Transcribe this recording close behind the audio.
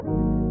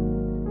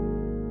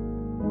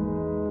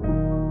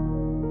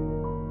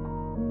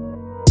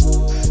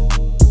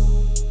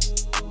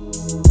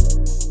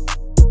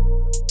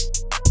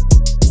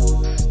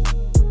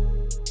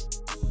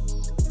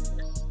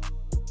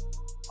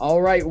All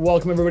right,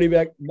 welcome everybody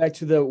back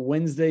to the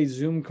Wednesday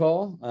Zoom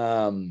call.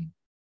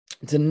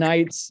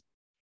 Tonight's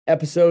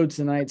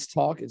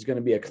talk is going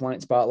to be a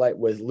client spotlight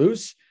with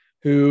Luce,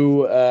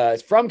 who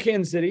is from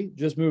Kansas City,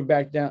 just moved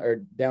back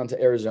down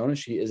to Arizona.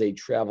 She is a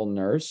travel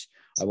nurse.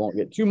 I won't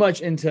get too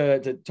much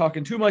into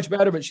talking too much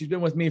about her, but she's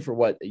been with me for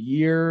what, a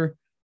year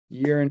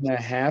and a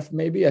half,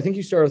 maybe. I think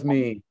you started with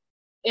me.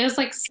 It was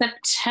like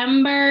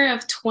September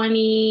of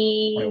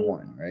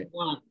 2021, right?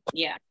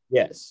 Yeah.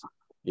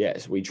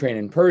 Yes. We trained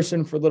in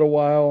person for a little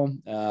while.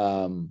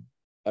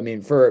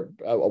 For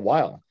a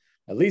while,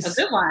 at least a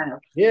good while.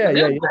 Yeah.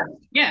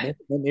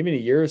 Maybe a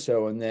year or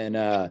so, and then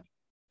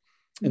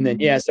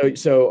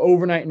so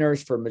overnight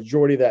nurse for a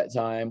majority of that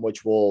time,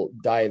 which we'll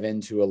dive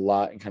into a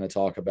lot and kind of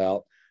talk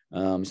about.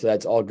 So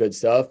that's all good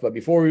stuff. But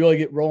before we really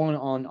get rolling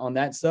on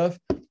that stuff,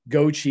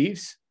 go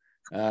Chiefs!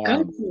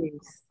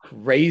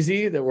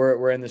 Crazy that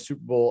we're in the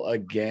Super Bowl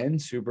again.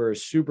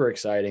 Super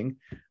exciting.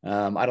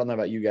 I don't know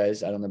about you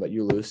guys. I don't know about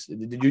you, Luce.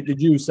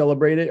 Did you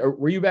celebrate it, or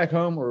were you back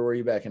home, or were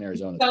you back in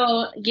Arizona?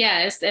 So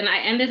yes, and I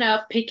ended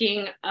up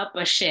picking up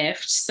a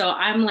shift. So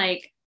I'm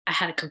like, I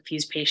had a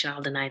confused patient.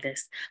 I'll deny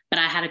this, but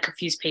I had a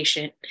confused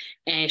patient,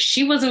 and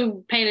she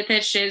wasn't paying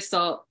attention.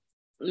 So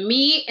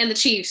me and the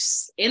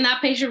Chiefs in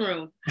that patient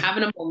room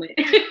having a moment.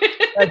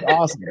 That's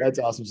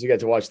awesome. So you got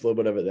to watch a little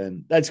bit of it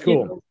then. That's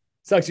cool. Yeah.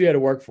 Sucks you had to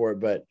work for it,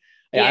 but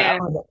yeah.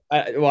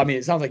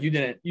 It sounds like you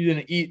didn't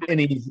eat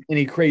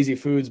any crazy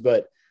foods,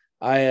 but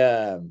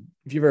if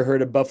you ever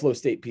heard of Buffalo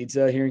State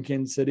Pizza here in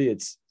Kansas City,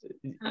 it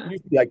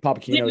used to be like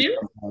Papakino's.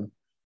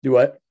 Do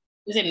what?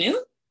 Is it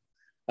new?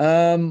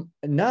 I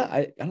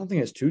don't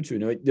think it's too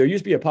new. There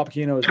used to be a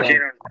Papakino's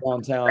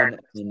downtown.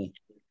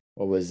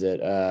 What was it?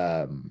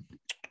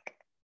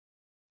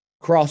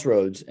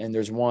 Crossroads, and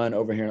there's one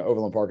over here in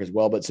Overland Park as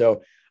well. But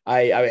so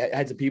I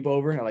had some people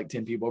over, and like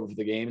 10 people over for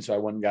the game. So I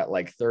went and got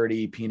like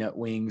 30 peanut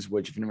wings,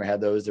 which if you've never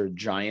had those, they're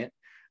giant.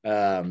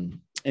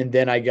 And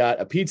then I got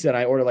a pizza, and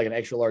I ordered like an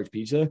extra large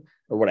pizza,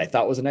 or what I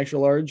thought was an extra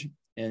large.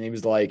 And he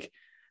was like,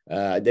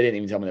 they didn't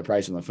even tell me the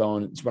price on the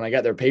phone. So when I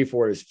got there, pay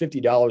for it, it was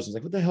 $50. I was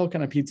like, what the hell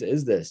kind of pizza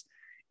is this?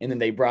 And then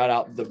they brought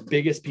out the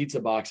biggest pizza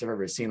box I've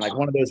ever seen. Like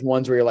one of those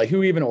ones where you're like,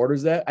 who even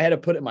orders that? I had to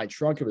put it in my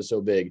trunk. It was so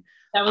big.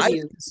 That was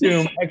you.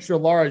 Assume extra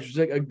large was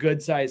like a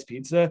good sized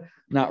pizza,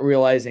 not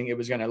realizing it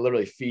was going to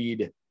literally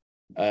feed,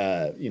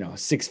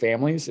 6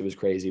 families. It was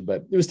crazy,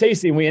 but it was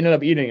tasty, and we ended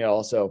up eating it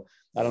all. So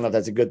I don't know if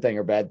that's a good thing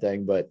or bad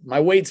thing, but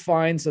my weight's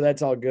fine, so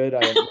that's all good.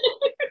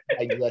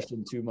 I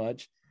digestion too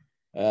much.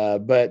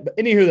 But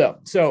anywho, though,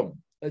 so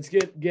let's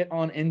get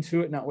on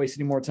into it, not waste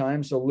any more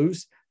time. So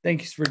Luce,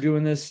 thanks for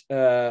doing this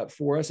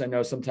for us. I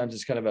know sometimes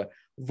it's kind of a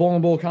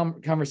vulnerable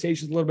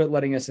conversation, a little bit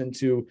letting us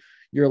into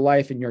your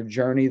life and your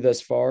journey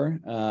thus far.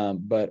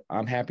 But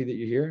I'm happy that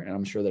you're here, and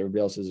I'm sure that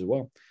everybody else is as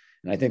well.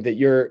 And I think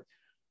that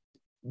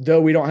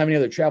though we don't have any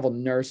other travel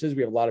nurses,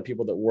 we have a lot of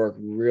people that work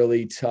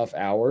really tough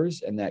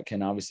hours, and that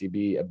can obviously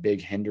be a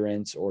big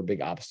hindrance or a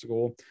big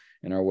obstacle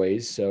in our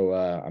ways. So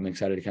I'm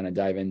excited to kind of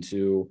dive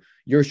into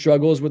your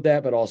struggles with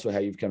that, but also how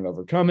you've kind of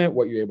overcome it,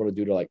 what you're able to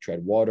do to like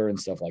tread water and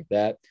stuff like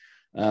that.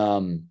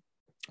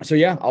 So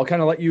yeah, I'll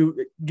kind of let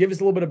you give us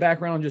a little bit of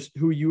background on just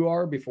who you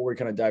are before we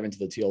kind of dive into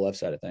the TLF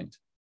side of things.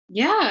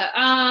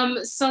 Yeah.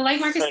 So like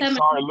Marcus said,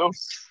 sorry,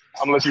 Luce.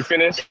 I'm gonna let you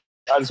finish.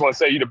 I just want to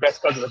say you're the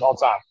best cousin of all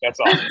time. That's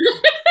all.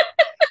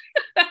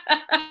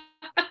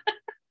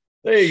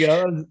 There you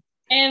go.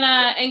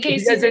 And in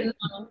case you didn't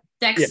know,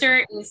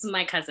 Dexter is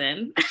my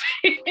cousin.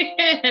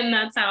 And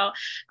that's how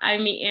I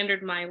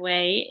meandered my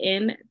way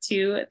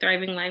into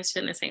Thriving Lives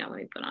Fitness. Hang on, let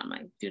me put on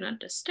my do not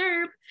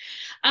disturb.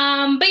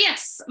 But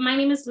yes, my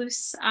name is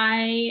Luce.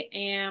 I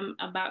am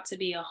about to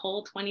be a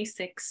whole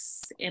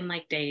 26 in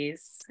like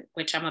days,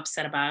 which I'm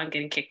upset about. I'm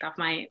getting kicked off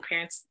my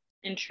parents'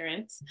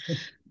 insurance.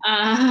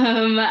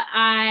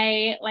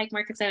 I, like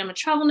Marcus said, I'm a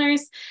travel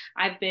nurse.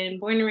 I've been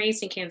born and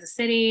raised in Kansas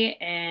City,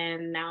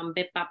 and now I'm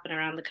bip-bopping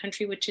around the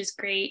country, which is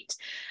great.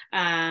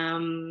 I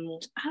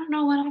don't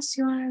know what else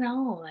you want to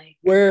know. Like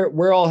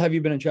where all have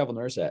you been a travel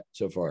nurse at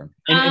so far?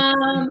 So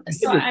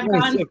I've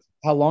gone.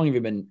 How long have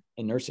you been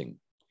in nursing?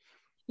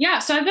 Yeah,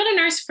 so I've been a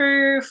nurse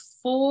for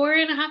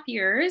 4.5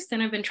 years,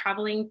 and I've been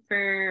traveling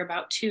for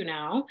about 2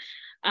 now.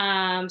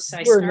 So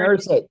you were a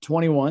nurse at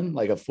 21,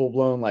 like a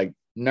full-blown like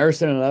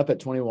nursing it up at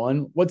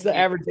 21. What's the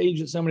average age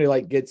that somebody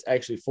like gets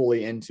actually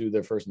fully into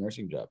their first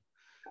nursing job?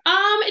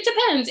 It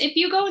depends. If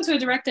you go into a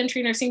direct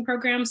entry nursing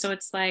program, so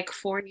it's like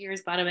 4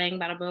 years, bada bang,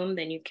 bada boom,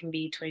 then you can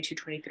be 22,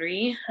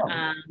 23.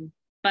 Oh.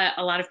 But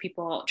a lot of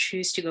people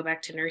choose to go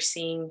back to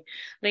nursing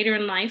later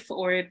in life,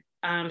 or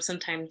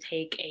sometimes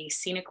take a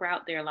scenic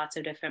route. There are lots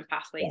of different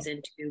pathways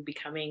into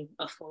becoming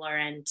a full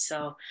RN.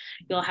 So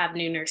you'll have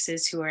new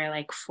nurses who are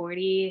like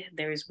 40.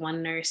 There's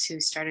one nurse who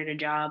started a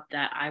job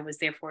that I was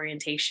there for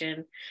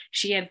orientation.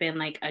 She had been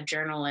like a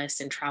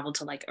journalist and traveled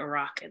to like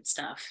Iraq and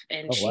stuff.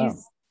 And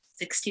she's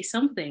 60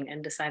 something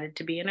and decided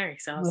to be a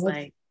nurse. I was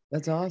like,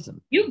 that's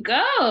awesome. You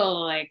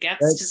go. Like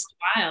that's just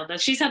wild.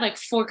 She's had like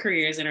 4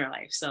 careers in her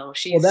life. So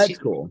that's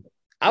cool.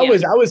 I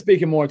was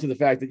speaking more to the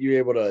fact that you're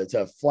able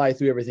to fly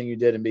through everything you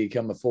did and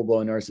become a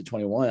full-blown nurse at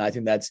 21. I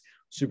think that's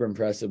super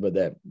impressive, but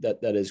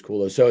that is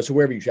cool. So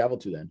wherever you travel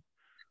to then?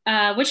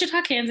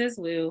 Wichita, Kansas,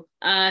 woo.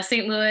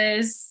 St.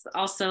 Louis,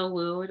 also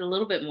woo, a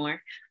little bit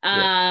more.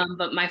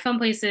 But my fun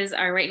places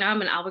are right now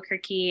I'm in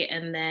Albuquerque,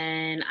 and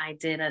then I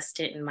did a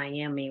stint in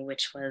Miami,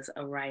 which was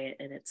a riot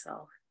in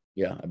itself.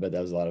 Yeah, I bet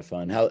that was a lot of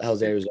fun.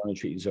 How's Arizona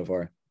treating you so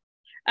far?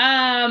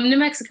 New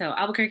Mexico,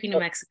 Albuquerque, New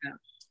Mexico.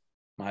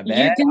 My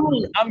bad.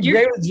 I'm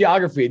great with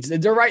geography.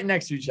 They're right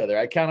next to each other.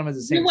 I count them as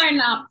the same. You are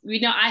not.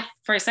 I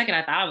for a second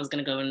I thought I was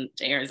gonna go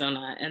into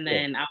Arizona, and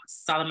then I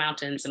saw the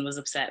mountains and was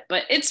upset.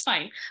 But it's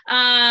fine.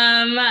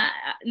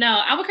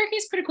 No, Albuquerque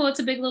is pretty cool. It's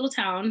a big little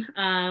town.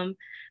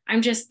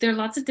 There are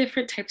lots of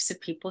different types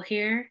of people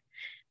here,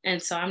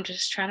 and so I'm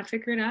just trying to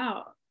figure it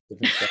out.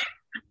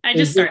 I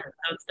just started.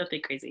 So it's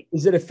nothing crazy.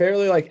 Is it a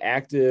fairly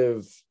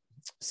active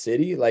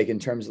city? Like in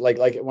terms of,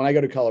 like when I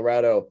go to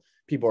Colorado,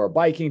 people are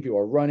biking, people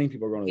are running,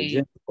 people are going to the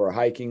gym, people are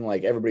hiking.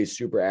 Like everybody's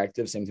super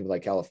active. Same thing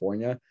with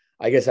California.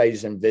 I guess I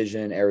just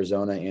envision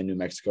Arizona and New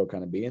Mexico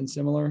kind of being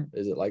similar.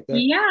 Is it like that?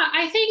 Yeah,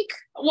 I think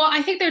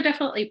there are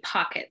definitely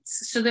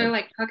pockets. So there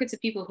are pockets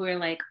of people who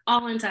are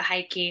all into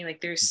hiking.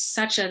 Like there's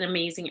such an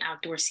amazing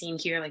outdoor scene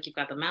here. Like you've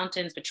got the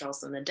mountains, but you're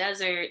also in the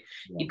desert.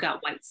 Yeah. You've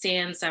got white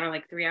sands that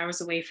are 3 hours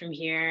away from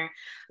here.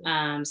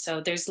 So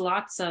there's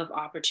lots of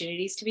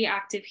opportunities to be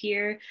active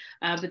here.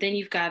 But then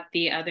you've got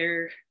the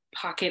other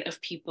pocket of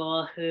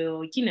people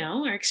who,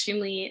 are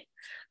extremely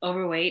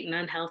overweight and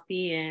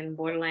unhealthy and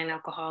borderline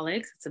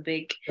alcoholics. It's a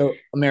big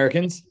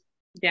Americans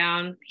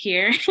down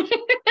here.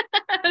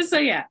 So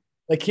yeah,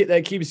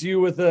 that keeps you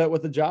with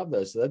a job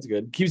though, so that's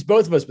good. Keeps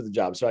both of us with a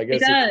job, so I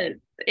guess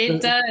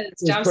it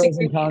does. Job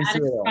security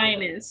at its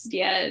finest.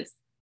 Yes,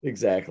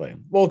 exactly.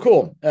 Well,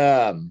 cool.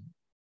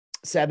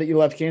 Sad that you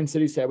left Kansas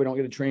City. Sad we don't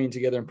get to train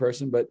together in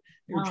person, but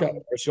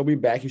you'll be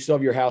back. You still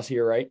have your house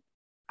here, right?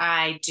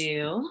 I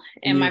do,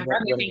 and my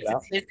brother thinks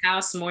it's his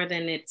house more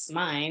than it's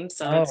mine.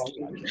 So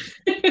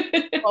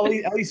well,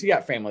 at least you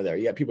got family there.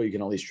 You got people you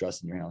can at least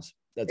trust in your house.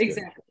 That's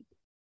exactly good.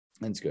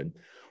 That's good.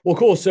 Well,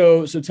 cool.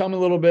 So tell me a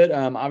little bit.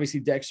 Obviously,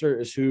 Dexter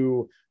is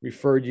who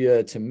referred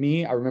you to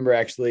me. I remember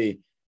actually.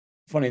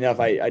 Funny enough,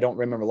 I don't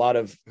remember a lot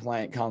of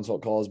client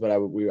consult calls, but I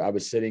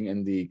was sitting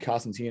in the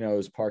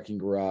Costantino's parking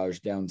garage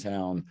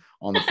downtown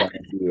on the front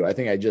of you. I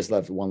think I just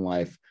left One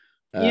Life.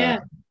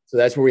 So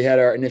that's where we had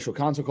our initial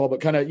consult call,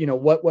 but kind of,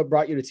 what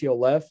brought you to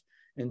TLF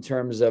in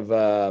terms of,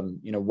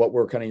 what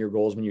were kind of your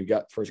goals when you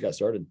first got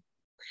started?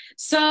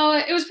 So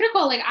it was pretty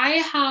cool.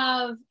 I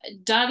have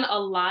done a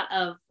lot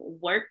of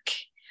work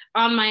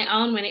on my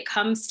own when it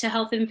comes to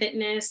health and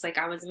fitness.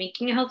 I was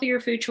making healthier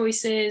food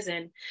choices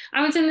and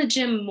I was in the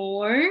gym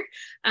more.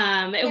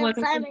 It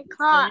wasn't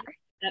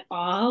at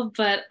all,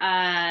 but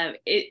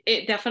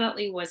it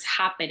definitely was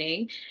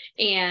happening.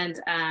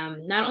 And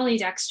not only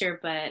Dexter,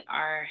 but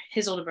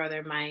his older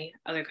brother, my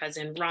other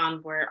cousin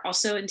Ron, were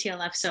also in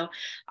TLF. So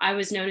I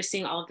was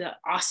noticing all the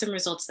awesome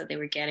results that they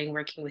were getting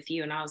working with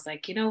you. And I was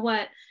like, you know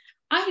what?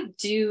 I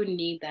do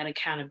need that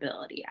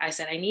accountability. I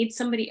said, I need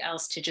somebody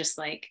else to just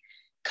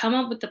come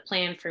up with the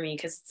plan for me,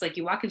 because it's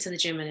you walk into the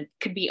gym and it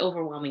could be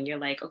overwhelming. You're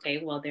like,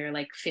 okay, well, there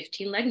are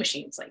 15 leg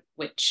machines.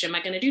 Which am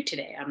I going to do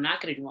today? I'm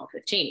not going to do all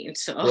 15.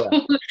 So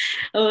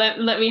let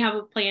me have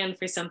a plan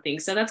for something.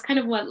 So that's kind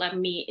of what led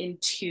me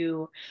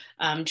into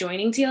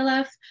joining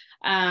TLF.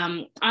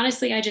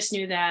 Honestly, I just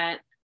knew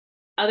that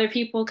other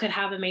people could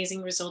have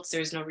amazing results.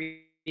 There's no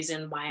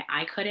reason why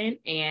I couldn't.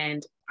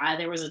 And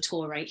there was a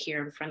tool right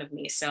here in front of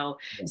me. So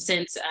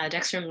since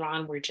Dexter and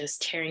Ron were just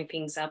tearing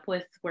things up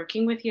with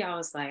working with you, I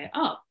was like,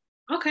 oh,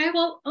 okay,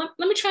 well, let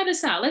me try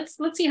this out.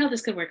 Let's see how this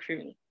could work for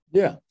me.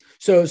 Yeah.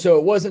 So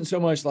it wasn't so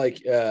much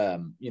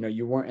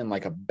you weren't in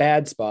a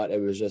bad spot.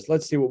 It was just,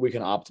 let's see what we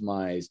can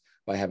optimize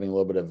by having a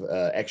little bit of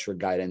extra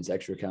guidance,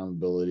 extra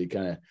accountability,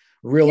 kind of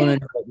reeling in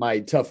my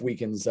tough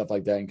weekends and stuff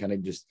like that, and kind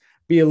of just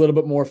be a little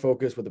bit more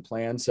focused with the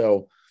plan.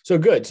 So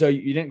good. So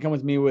you didn't come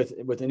with me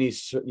with any,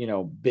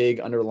 big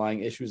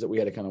underlying issues that we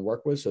had to kind of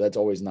work with. So that's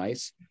always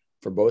nice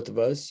for both of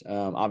us.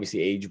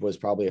 Obviously age was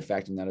probably a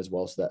factor in that as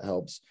well. So that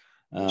helps.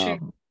 Sure.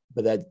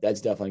 But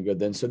that's definitely good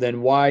then. So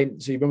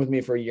you've been with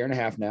me for 1.5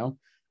 years now.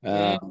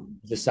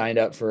 Just signed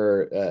up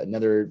for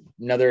another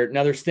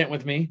stint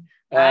with me.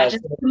 Just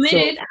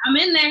committed. I'm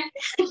in there.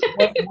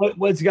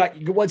 What's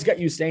got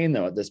you staying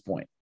though at this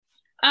point?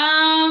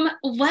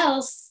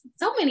 Well,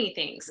 so many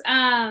things.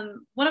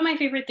 One of my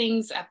favorite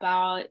things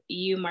about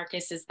you,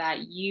 Marcus, is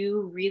that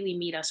you really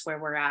meet us where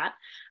we're at.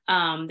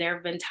 There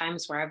have been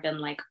times where I've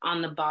been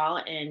on the ball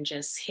and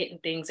just hitting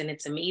things and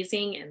it's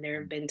amazing. And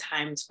there have been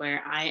times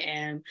where I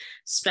am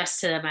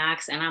stressed to the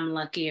max and I'm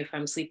lucky if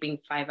I'm sleeping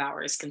 5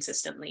 hours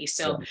consistently.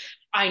 So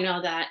I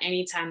know that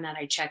anytime that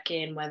I check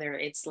in, whether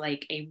it's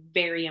a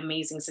very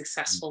amazing,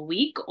 successful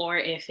week, or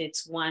if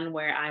it's one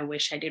where I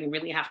wish I didn't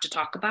really have to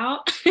talk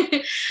about,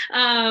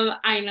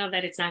 I know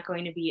that it's not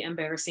going to be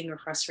embarrassing or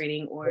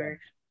frustrating or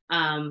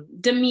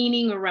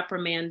demeaning or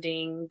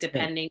reprimanding,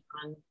 depending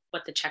on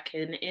what the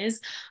check-in is.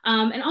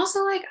 And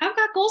also like I've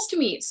got goals to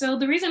meet. So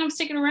the reason I'm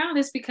sticking around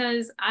is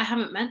because I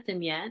haven't met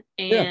them yet.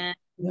 And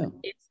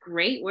it's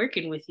great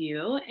working with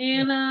you.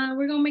 And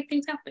we're gonna make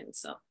things happen.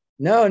 So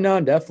no,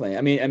 definitely.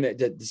 I mean,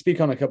 to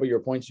speak on a couple of your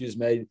points you just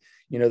made,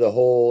 the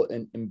whole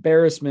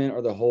embarrassment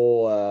or the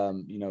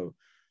whole,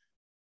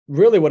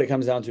 really what it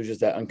comes down to is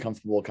just that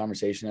uncomfortable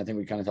conversation. I think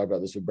we kind of talked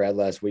about this with Brad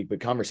last week, but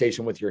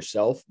conversation with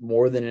yourself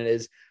more than it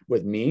is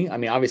with me. I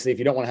mean, obviously, if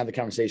you don't want to have the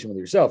conversation with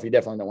yourself, you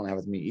definitely don't want to have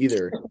it with me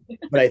either.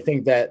 But I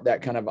think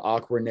that kind of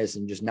awkwardness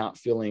and just not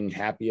feeling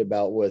happy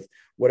about with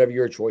whatever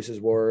your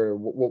choices were,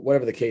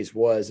 whatever the case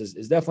was,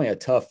 is definitely a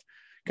tough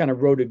kind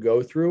of road to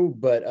go through.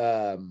 But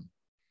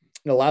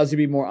it allows you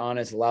to be more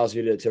honest, allows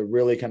you to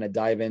really kind of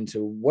dive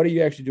into what are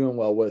you actually doing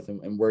well with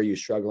and where are you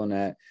struggling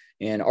at?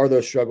 And are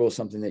those struggles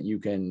something that you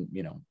can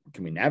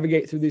we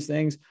navigate through these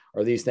things?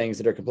 Or are these things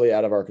that are completely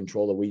out of our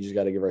control that we just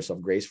got to give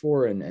ourselves grace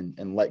for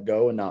and let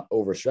go and not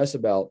over stress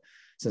about,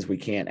 since we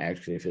can't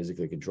actually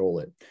physically control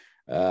it.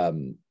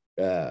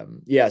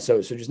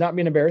 So just not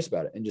being embarrassed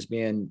about it and just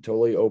being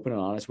totally open and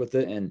honest with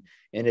it. And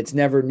it's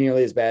never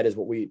nearly as bad as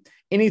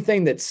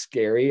anything that's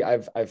scary.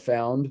 I've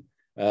found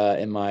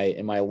in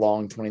my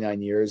long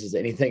 29 years is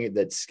anything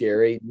that's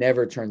scary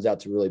never turns out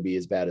to really be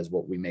as bad as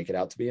what we make it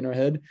out to be in our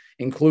head,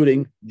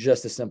 including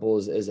just as simple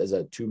as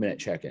a 2-minute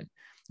check-in,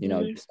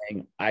 just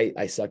saying,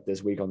 I suck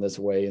this week on this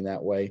way and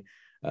that way.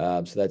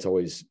 So that's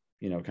always,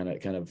 kind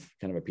of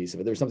a piece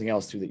of it. There's something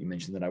else too that you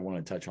mentioned that I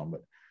want to touch on,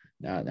 but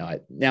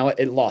now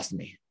it lost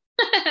me.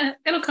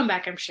 It'll come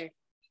back, I'm sure.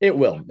 It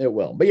will.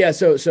 But yeah,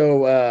 so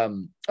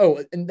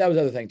and that was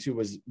the other thing too,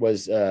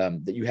 was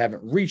that you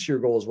haven't reached your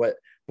goals yet,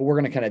 but we're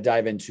going to kind of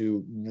dive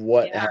into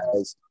what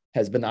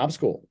has been the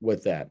obstacle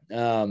with that.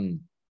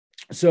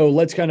 So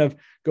let's kind of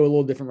go a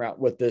little different route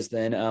with this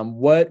then.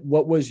 What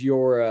was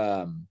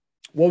your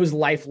what was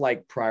life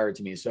like prior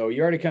to me? So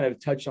you already kind of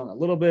touched on it a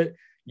little bit.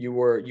 You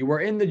were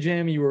in the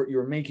gym, you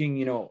were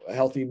making,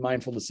 healthy,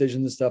 mindful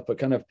decisions and stuff, but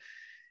kind of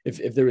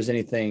if there was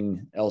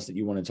anything else that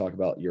you want to talk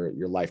about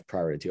your life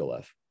prior to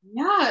TLF.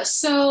 Yeah,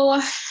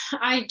 so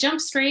I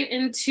jumped straight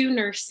into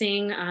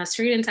nursing,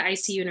 straight into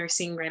ICU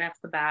nursing right off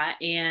the bat.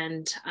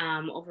 And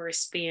over a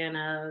span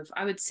of,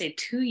 I would say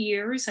 2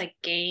 years, I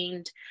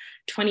gained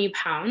 20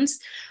 pounds,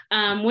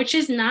 which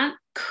is not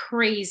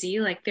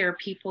crazy. Like there are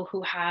people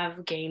who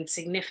have gained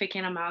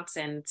significant amounts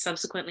and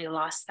subsequently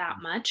lost that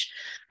much.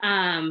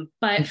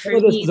 But for me,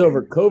 this was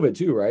over COVID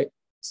too, right?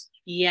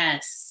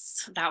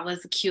 Yes, that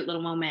was a cute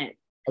little moment.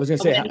 I was going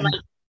to say,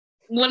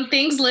 when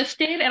things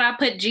lifted and I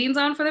put jeans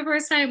on for the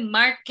first time,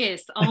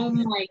 Marcus, oh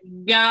my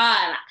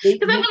God.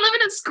 Because I've been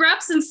living in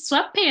scrubs and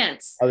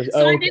sweatpants. I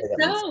didn't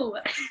know.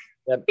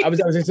 I was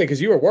going to say,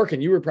 because you were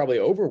working, you were probably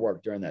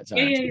overworked during that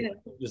time. Yeah.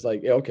 Just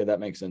like, okay, that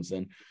makes sense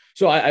then.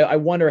 So I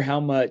wonder how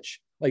much,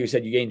 like you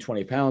said, you gained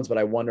 20 pounds, but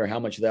I wonder how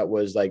much of that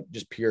was like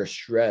just pure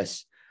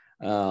stress.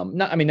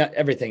 Not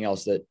everything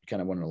else that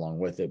kind of went along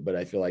with it, but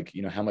I feel like,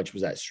 how much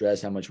was that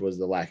stress? How much was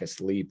the lack of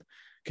sleep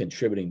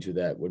contributing to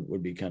that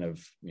would be kind of,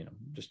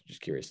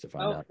 just curious to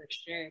find out. For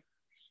sure.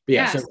 But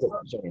yeah,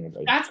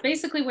 that's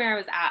basically where I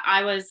was at.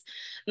 I was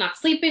not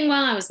sleeping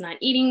well. I was not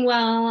eating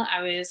well.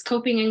 I was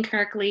coping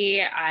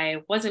incorrectly.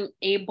 I wasn't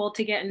able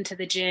to get into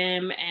the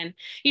gym. And,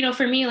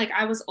 for me, like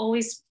I was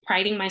always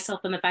priding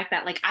myself in the fact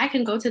that like I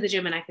can go to the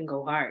gym and I can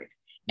go hard.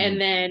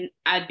 And then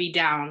I'd be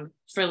down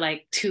for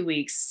like 2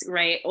 weeks,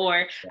 right?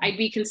 Or I'd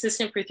be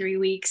consistent for 3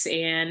 weeks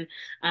and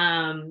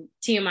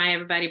TMI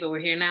everybody, but we're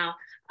here now.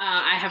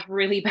 I have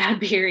really bad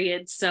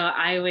periods, so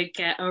I would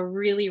get a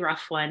really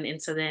rough one. And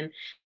so then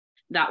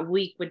that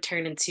week would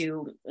turn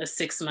into a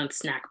 6-month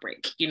snack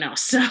break,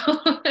 so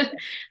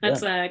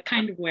that's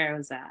kind of where I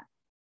was at.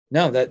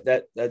 No, that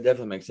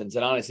definitely makes sense.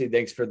 And honestly,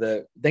 thanks for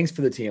the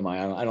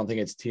TMI. I don't think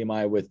it's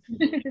TMI with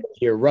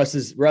here.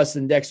 Russ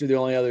and Dexter, the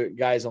only other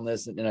guys on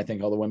this, and I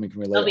think all the women can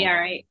relate. They'll be all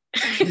right.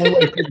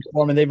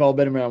 And they've all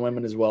been around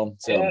women as well.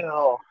 So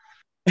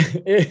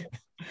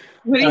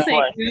what do you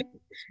say?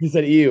 He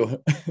said,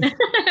 "Ew."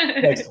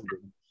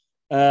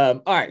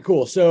 All right,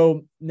 cool.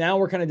 So now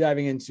we're kind of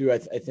diving into, I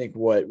think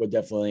what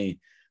definitely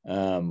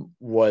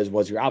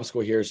was your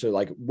obstacle here. So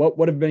like,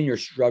 what have been your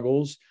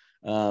struggles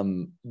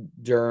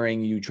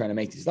during you trying to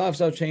make these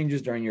lifestyle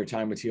changes during your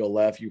time with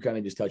TLF? You kind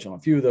of just touch on a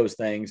few of those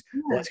things.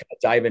 Yeah. Let's kind of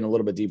dive in a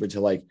little bit deeper to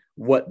like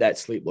what that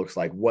sleep looks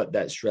like, what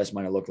that stress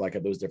might have looked like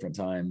at those different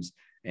times,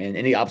 and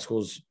any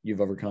obstacles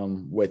you've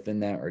overcome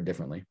within that or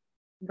differently.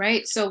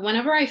 Right. So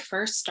whenever I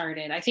first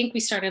started, I think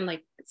we started in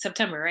like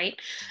September, right?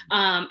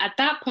 At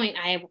that point,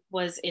 I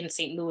was in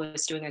St.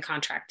 Louis doing a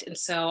contract. And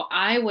so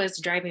I was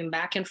driving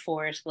back and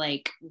forth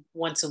like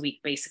once a week,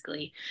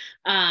 basically.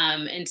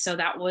 And so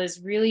that was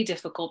really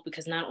difficult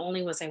because not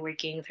only was I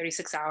working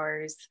 36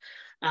 hours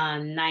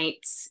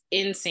nights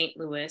in St.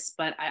 Louis,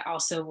 but I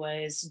also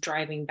was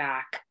driving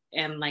back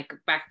and like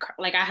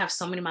I have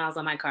so many miles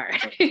on my car.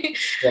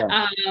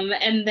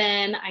 And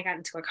then I got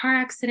into a car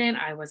accident.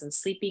 I wasn't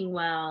sleeping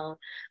well.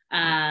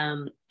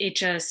 There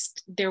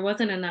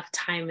wasn't enough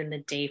time in the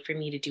day for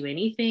me to do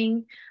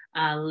anything.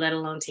 let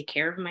alone take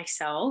care of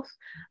myself.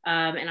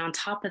 And on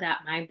top of that,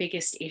 my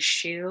biggest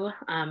issue,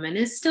 and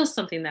it's still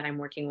something that I'm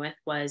working with,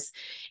 was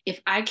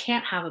if I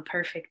can't have a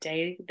perfect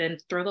day, then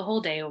throw the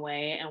whole day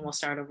away and we'll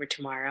start over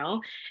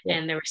tomorrow. Yeah.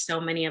 And there were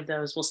so many of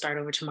those, we'll start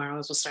over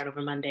tomorrows, we'll start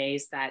over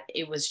Mondays, that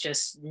it was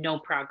just no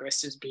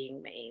progress was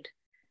being made.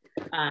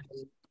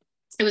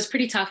 It was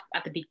pretty tough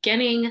at the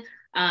beginning.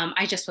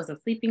 I just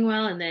wasn't sleeping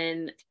well. And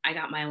then I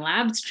got my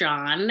labs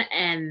drawn,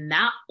 and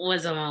that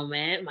was a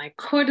moment. My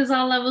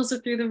cortisol levels were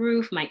through the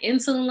roof. My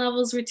insulin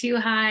levels were too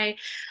high.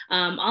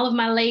 All of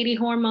my lady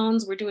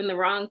hormones were doing the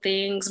wrong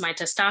things. My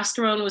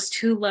testosterone was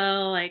too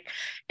low. Like,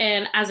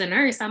 and as a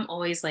nurse, I'm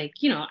always like,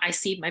 I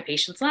see my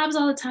patients' labs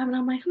all the time, and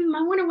I'm like,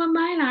 I wonder what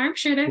mine are. I'm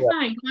sure they're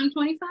fine. I'm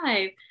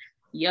 25.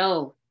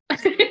 Yo.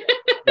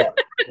 Yeah.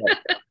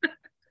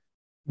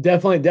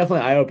 Definitely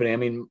eye-opening. I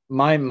mean,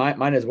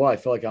 mine as well. I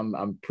feel like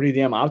I'm pretty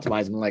damn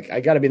optimized. I'm like,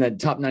 I got to be in the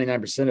top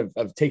 99%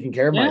 of taking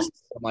care of myself.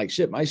 I'm like,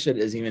 shit, my shit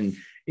isn't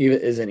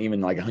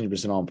even like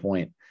 100% on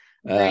point.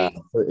 Right.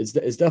 It's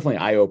definitely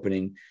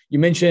eye-opening. You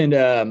mentioned,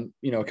 a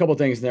couple of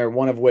things in there.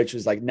 One of which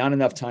is like not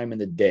enough time in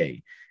the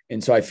day.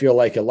 And so I feel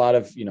like a lot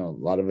of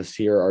us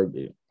here are,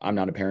 I'm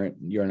not a parent,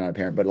 you're not a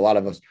parent, but a lot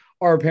of us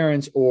are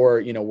parents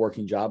or,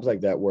 working jobs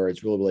like that, where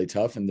it's really, really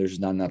tough and there's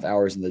just not enough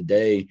hours in the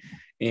day.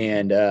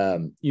 And,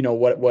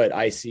 what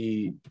I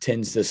see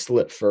tends to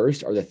slip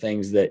first are the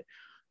things that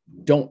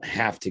don't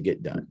have to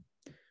get done.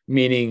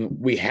 Meaning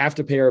we have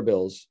to pay our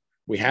bills.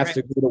 We have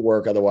to go to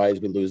work.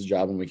 Otherwise we lose a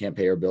job and we can't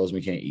pay our bills and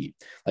we can't eat.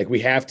 Like we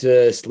have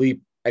to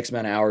sleep X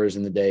amount of hours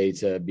in the day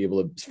to be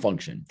able to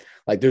function.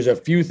 Like there's a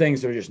few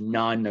things that are just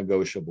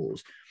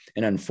non-negotiables.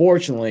 And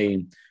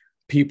unfortunately,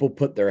 people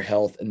put their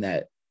health in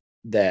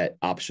that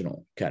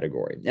optional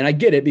category. And I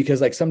get it,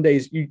 because like some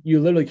days you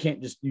literally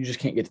you just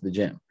can't get to the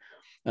gym.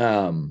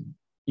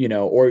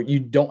 Or you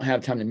don't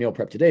have time to meal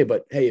prep today,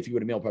 but hey, if you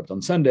would have meal prepped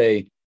on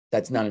Sunday,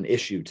 that's not an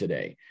issue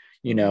today.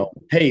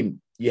 Hey,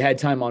 you had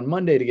time on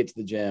Monday to get to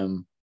the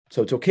gym,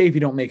 so it's okay if you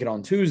don't make it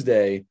on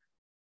Tuesday,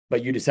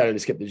 but you decided to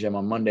skip the gym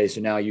on Monday.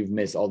 So now you've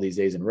missed all these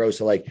days in a row.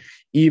 So like,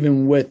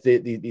 even with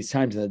these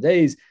times in the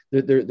days,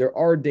 there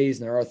are days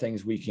and there are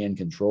things we can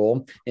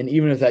control. And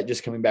even if that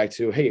just coming back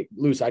to, hey,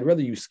 Luce, I'd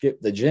rather you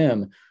skip the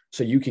gym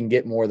so you can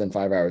get more than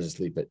 5 hours of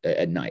sleep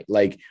at night.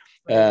 Like,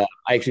 I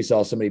actually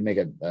saw somebody make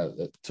a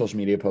social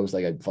media post.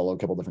 Like I follow a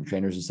couple different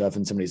trainers and stuff.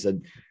 And somebody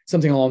said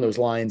something along those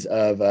lines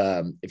of,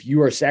 if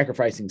you are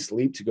sacrificing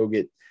sleep to go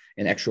get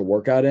an extra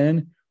workout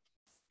in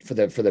for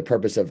the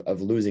purpose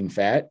of losing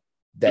fat,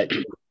 that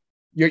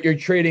you're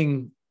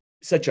trading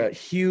such a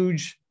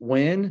huge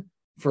win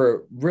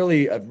for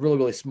really a really,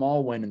 really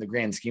small win in the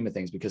grand scheme of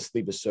things, because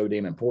sleep is so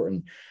damn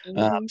important.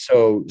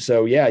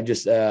 So yeah,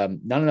 just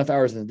not enough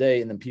hours in the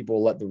day. And then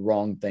people let the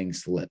wrong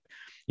things slip.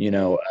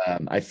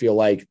 I feel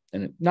like,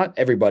 and not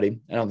everybody,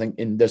 I don't think,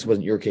 and this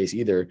wasn't your case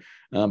either,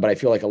 but I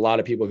feel like a lot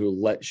of people who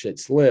let shit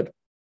slip,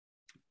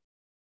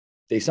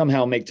 they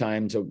somehow make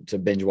time to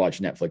binge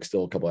watch Netflix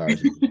still a couple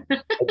hours.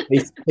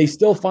 they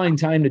still find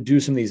time to do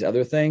some of these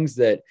other things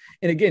that,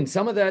 and again,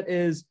 some of that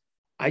is,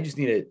 I just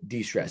need to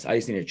de-stress. I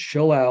just need to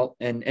chill out.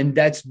 And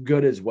that's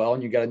good as well.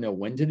 And you got to know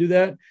when to do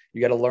that.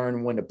 You got to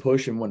learn when to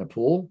push and when to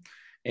pull.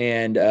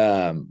 And,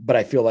 but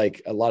I feel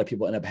like a lot of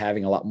people end up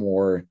having a lot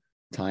more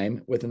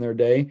time within their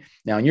day.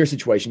 Now, in your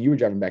situation, you were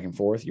driving back and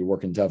forth, you're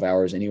working tough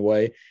hours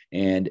anyway.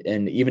 And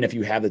even if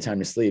you have the time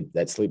to sleep,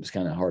 that sleep is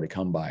kind of hard to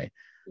come by.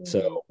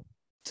 So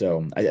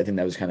I think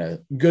that was kind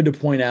of good to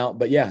point out.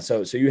 But yeah,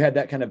 so you had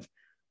that kind of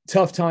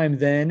tough time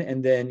then.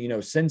 And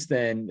then, since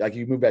then, like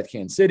you moved back to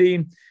Kansas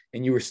City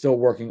and you were still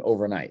working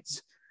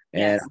overnights.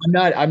 And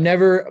I'm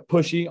never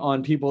pushy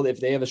on people if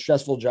they have a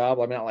stressful job.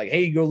 I'm not like,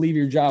 hey, go leave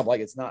your job.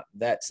 Like, it's not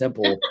that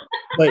simple.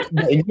 But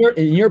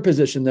in your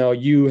position though,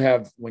 you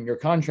have, when your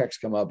contracts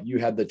come up, you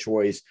have the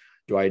choice.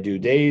 Do I do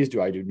days?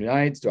 Do I do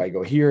nights? Do I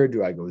go here?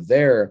 Do I go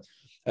there?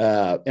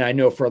 And I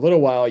know for a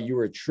little while you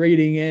were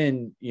trading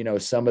in,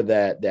 some of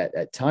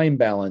that time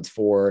balance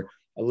for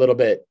a little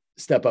bit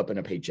step up in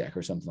a paycheck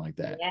or something like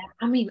that. Yeah.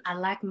 I mean, I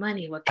like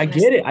money. What I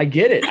get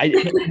it.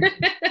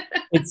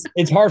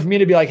 It's hard for me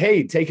to be like,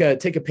 hey, take a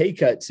pay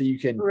cut so you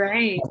can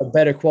have a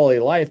better quality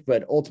of life.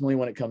 But ultimately,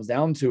 when it comes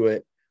down to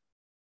it,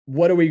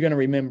 what are we going to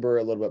remember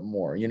a little bit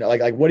more?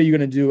 Like what are you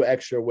going to do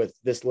extra with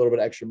this little bit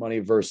extra money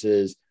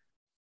versus,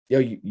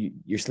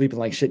 you're sleeping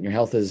like shit and your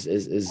health is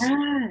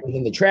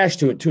in the trash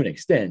to an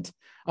extent.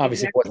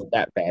 Obviously, it wasn't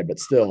that bad, but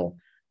still.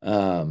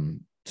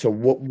 So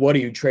what are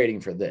you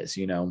trading for this?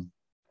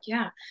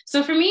 Yeah.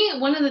 So for me,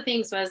 one of the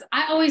things was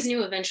I always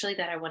knew eventually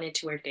that I wanted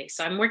to work days.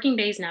 So I'm working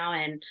days now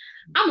and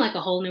I'm like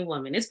a whole new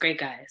woman. It's great,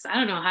 guys. I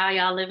don't know how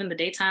y'all live in the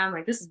daytime.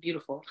 Like, this is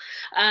beautiful.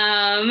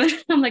 I'm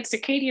like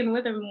circadian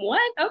rhythm.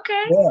 What?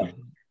 Okay.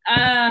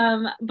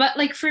 Yeah. But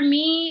like for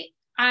me,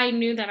 I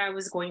knew that I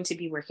was going to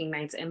be working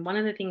nights. And one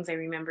of the things I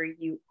remember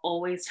you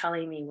always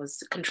telling me was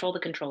to control the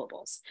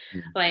controllables.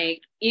 Mm-hmm.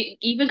 Like it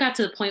even got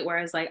to the point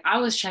where I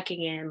was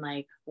checking in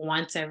like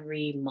once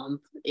every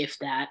month, if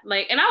that,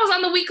 and I was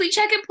on the weekly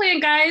check-in plan,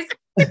 guys.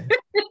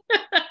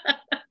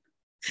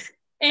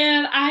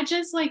 And I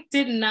just like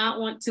did not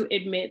want to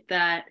admit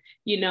that,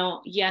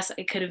 yes,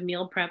 I could have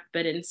meal prepped,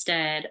 but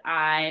instead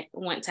I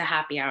went to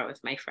happy hour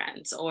with my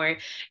friends. Or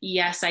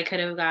yes, I could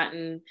have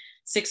gotten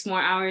 6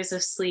 more hours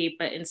of sleep,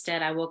 but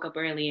instead I woke up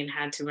early and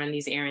had to run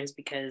these errands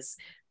because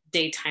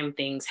daytime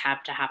things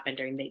have to happen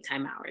during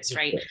daytime hours,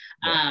 right?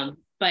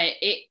 But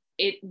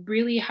it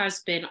really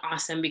has been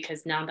awesome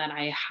because now that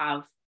I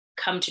have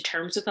come to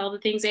terms with all the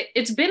things,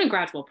 it's been a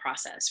gradual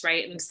process,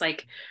 right? And it's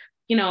like,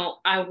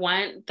 I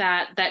want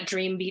that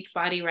dream beach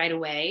body right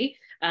away.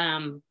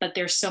 But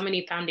there's so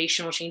many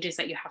foundational changes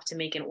that you have to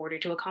make in order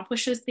to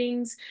accomplish those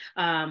things,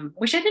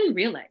 which I didn't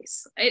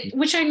realize,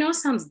 which I know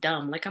sounds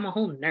dumb. Like I'm a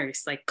whole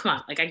nurse, like, come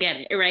on, like I get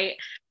it, right?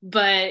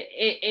 But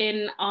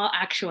in all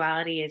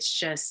actuality, it's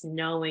just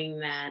knowing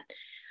that,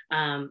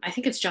 I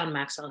think it's John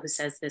Maxwell who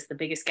says this, the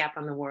biggest gap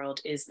in the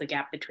world is the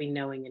gap between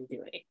knowing and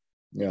doing.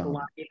 Yeah.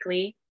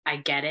 Logically, I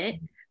get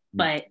it,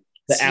 but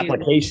the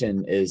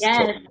application is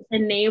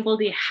enable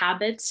the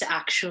habits to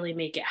actually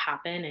make it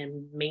happen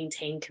and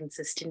maintain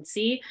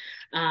consistency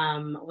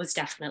was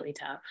definitely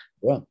tough.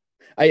 Yeah.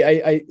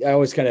 I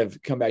always kind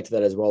of come back to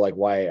that as well, like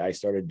why I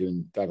started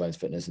doing Guidelines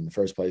Fitness in the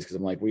first place, because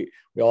I'm like, we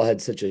all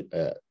had such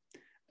a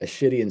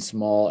shitty and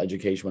small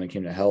education when it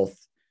came to health,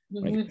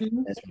 when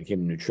it came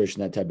to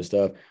nutrition, that type of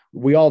stuff.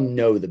 We all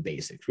know the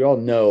basics. We all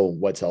know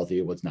what's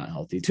healthy, what's not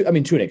healthy, to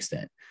an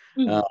extent.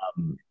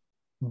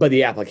 But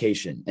the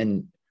application,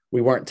 and we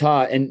weren't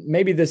taught, and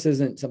maybe this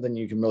isn't something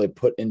you can really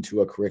put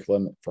into a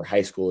curriculum for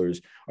high schoolers.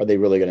 Are they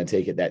really going to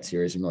take it that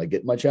serious and really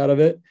get much out of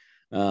it?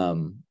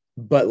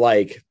 But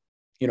like,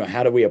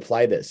 how do we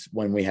apply this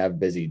when we have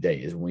busy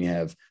days, when we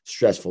have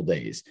stressful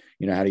days?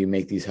 How do you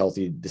make these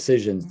healthy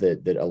decisions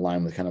that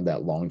align with kind of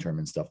that long-term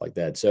and stuff like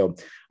that? So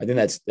I think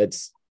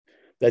that's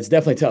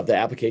definitely tough. The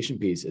application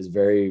piece is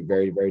very,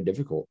 very, very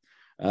difficult.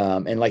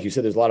 And like you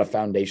said, there's a lot of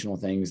foundational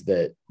things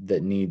that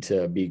need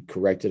to be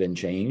corrected and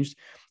changed.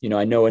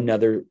 I know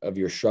another of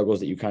your struggles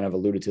that you kind of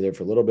alluded to there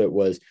for a little bit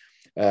was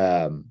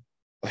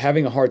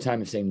having a hard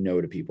time of saying no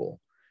to people.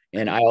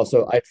 And I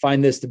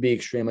find this to be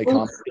extremely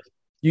common.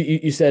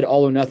 You said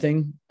all or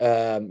nothing,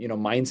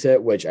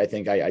 mindset, which I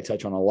think I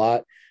touch on a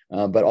lot,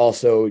 but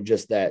also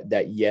just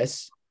that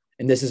yes.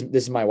 And this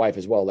is my wife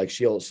as well. Like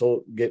she'll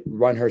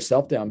run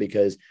herself down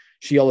because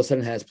she all of a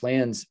sudden has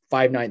plans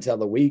 5 nights out of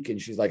the week.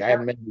 And she's like, I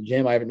haven't been to the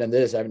gym. I haven't done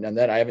this. I haven't done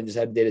that. I haven't just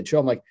had a day to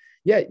chill. I'm like,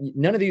 yeah,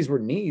 none of these were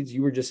needs.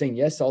 You were just saying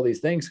yes to all these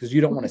things because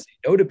you don't want to say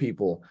no to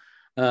people.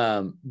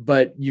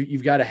 But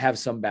you've got to have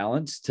some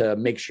balance to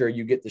make sure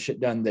you get the shit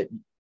done that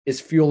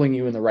is fueling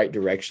you in the right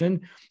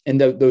direction.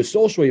 And those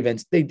social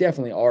events, they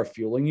definitely are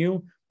fueling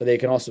you, but they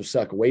can also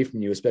suck away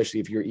from you, especially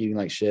if you're eating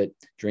like shit,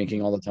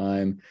 drinking all the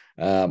time,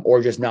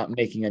 or just not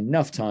making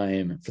enough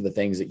time for the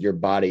things that your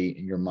body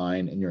and your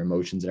mind and your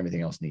emotions and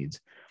everything else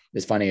needs.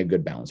 Is finding a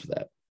good balance with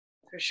that.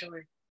 For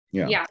sure.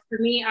 Yeah. For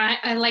me,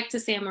 I like to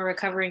say I'm a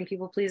recovering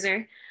people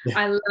pleaser. Yeah.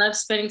 I love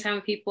spending time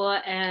with people.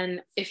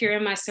 And if you're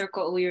in my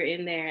circle, you're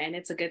in there and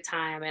it's a good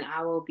time and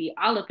I will be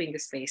all up in your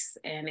space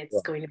and it's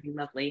going to be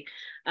lovely.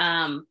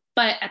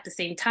 But at the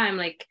same time,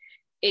 like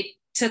it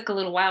took a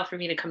little while for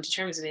me to come to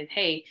terms with,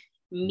 hey,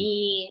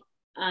 me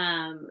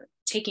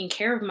taking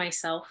care of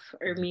myself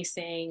or me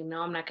saying,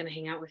 no, I'm not going to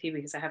hang out with you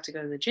because I have to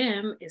go to the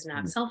gym is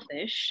not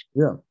selfish.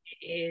 Yeah.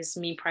 It is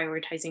me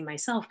prioritizing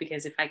myself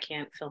because if I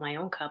can't fill my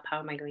own cup, how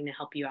am I going to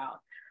help you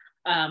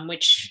out?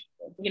 Which,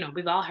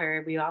 we've all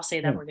heard, we all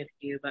say that we're going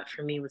to do, but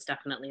for me it was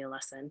definitely a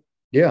lesson.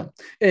 Yeah.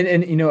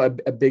 And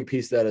a big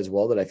piece of that as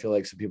well, that I feel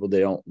like some people,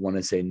 they don't want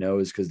to say no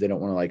is because they don't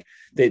want to, like,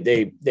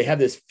 they have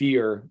this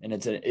fear, and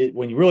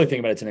when you really think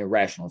about it, it's an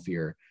irrational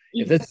fear.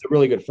 If this is a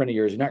really good friend of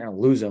yours, you're not going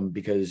to lose them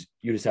because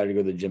you decided to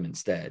go to the gym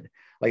instead.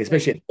 Like,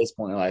 especially at this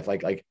point in life,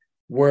 like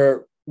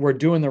we're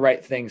doing the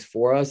right things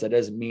for us. That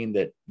doesn't mean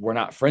that we're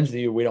not friends with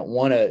you. We don't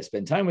want to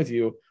spend time with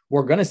you.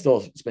 We're going to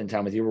still spend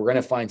time with you. We're going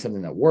to find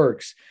something that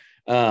works.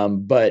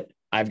 But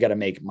I've got to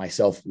make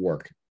myself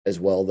work as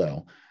well,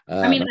 though.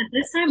 At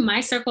this time, my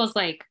circle is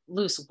like,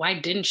 Luce, why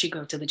didn't you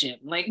go to the gym?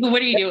 Like,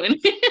 what are you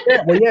doing?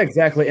 Yeah,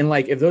 exactly. And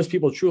like, if those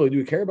people truly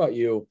do care about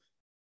you,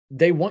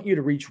 they want you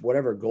to reach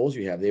whatever goals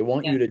you have. They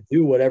want you to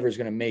do whatever is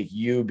going to make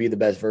you be the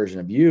best version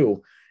of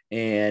you.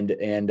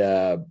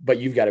 But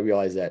you've got to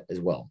realize that as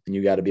well. And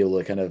you got to be able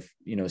to kind of,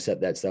 set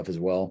that stuff as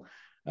well.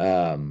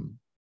 So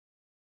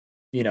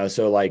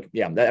like,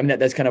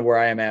 that's kind of where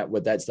I am at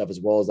with that stuff as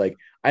well. Is like,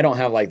 I don't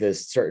have like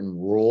this certain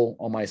rule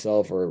on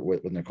myself, or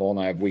with Nicole and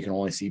I, we can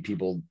only see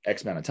people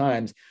X amount of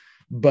times,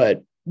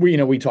 but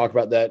we talk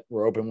about that.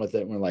 We're open with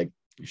it. And we're like,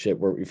 shit,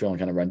 we're feeling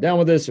kind of run down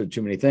with this, or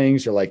too many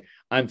things, or like,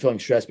 I'm feeling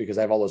stressed because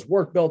I have all this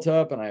work built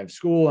up and I have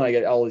school and I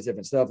get all these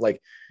different stuff.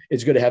 Like,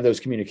 it's good to have those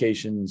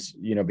communications,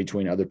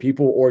 between other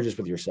people or just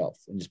with yourself,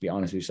 and just be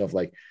honest with yourself.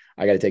 Like,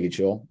 I got to take a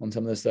chill on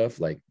some of this stuff.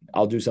 Like,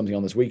 I'll do something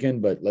on this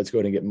weekend, but let's go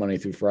ahead and get Monday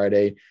through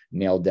Friday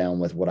nailed down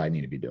with what I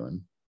need to be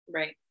doing.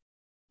 Right.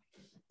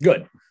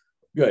 Good.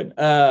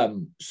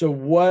 So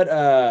what,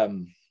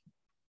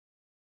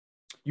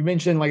 you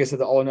mentioned, like I said,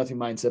 the all or nothing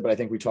mindset, but I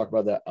think we talk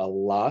about that a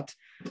lot.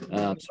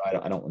 So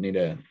I don't need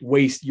to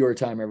waste your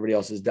time. Everybody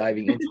else is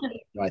diving into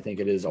it. I think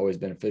it is always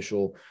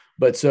beneficial.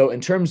 But so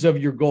in terms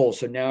of your goals,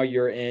 so now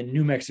you're in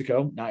New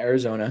Mexico, not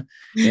Arizona.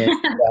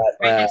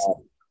 And,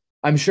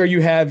 I'm sure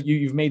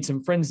you've made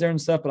some friends there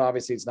and stuff, but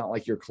obviously it's not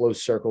like your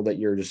close circle that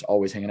you're just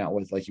always hanging out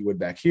with like you would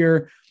back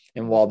here.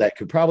 And while that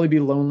could probably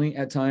be lonely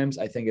at times,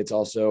 I think it's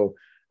also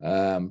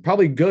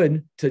probably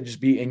good to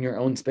just be in your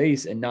own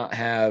space and not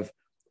have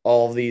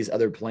all of these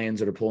other plans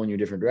that are pulling you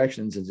different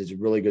directions. It's a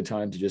really good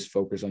time to just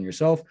focus on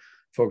yourself,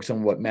 focus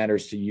on what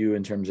matters to you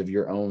in terms of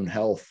your own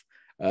health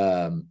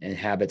and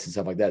habits and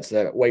stuff like that.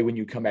 So that way, when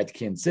you come back to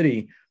Kansas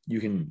City,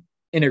 you can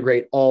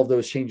integrate all of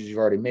those changes you've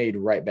already made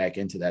right back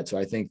into that. So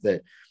I think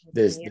that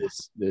this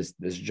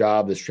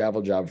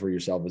travel job for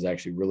yourself is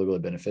actually really, really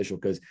beneficial,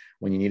 because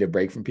when you need a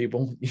break from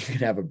people, you can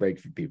have a break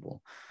from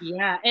people.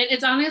 Yeah,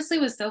 it's honestly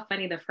was so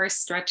funny the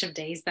first stretch of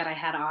days that I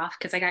had off,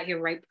 because I got here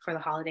right before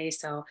the holidays.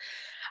 So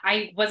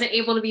I wasn't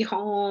able to be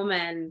home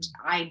and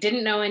I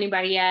didn't know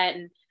anybody yet.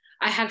 And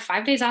I had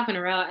 5 days off in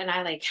a row, and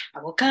I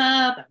woke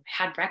up, I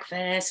had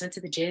breakfast, went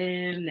to the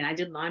gym, then I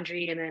did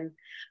laundry. And then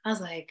I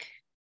was like,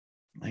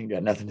 I ain't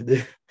got nothing to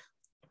do.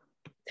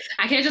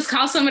 I can't just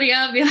call somebody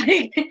up and be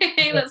like,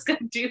 hey, let's go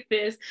do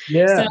this.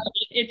 Yeah. So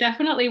it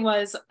definitely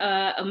was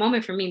a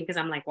moment for me, because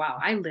I'm like, wow,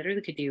 I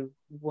literally could do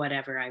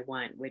whatever I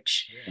want,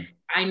 which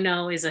I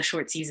know is a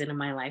short season of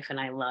my life. And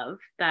I love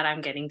that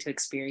I'm getting to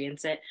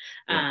experience it.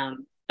 Yeah.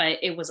 But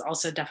it was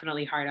also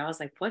definitely hard. I was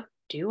like, what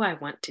do I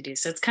want to do?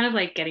 So it's kind of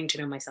like getting to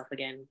know myself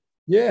again.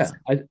 Yeah,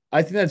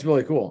 I think that's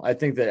really cool. I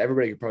think that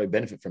everybody could probably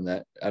benefit from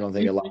that. I don't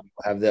think a lot of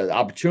people have the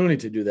opportunity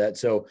to do that.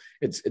 So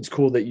it's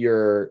cool that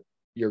you're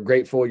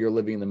grateful, you're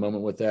living in the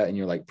moment with that, and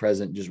you're like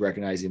present, just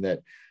recognizing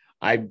that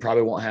I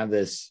probably won't have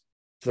this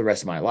for the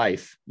rest of my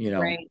life.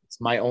 It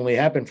might only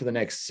happen for the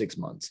next 6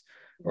 months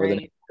or the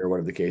next year, or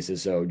whatever the case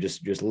is. So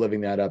just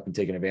living that up and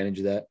taking advantage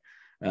of that,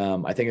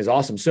 I think is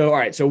awesome. So, all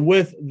right. So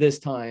with this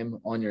time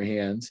on your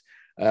hands,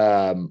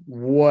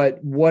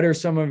 what are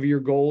some of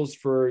your goals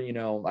for,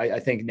 I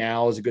think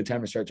now is a good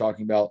time to start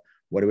talking about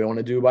what do we want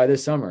to do by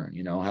this summer?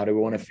 How do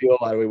we want to feel?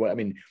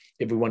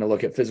 If we want to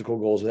look at physical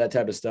goals or that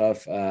type of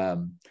stuff.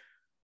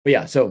 But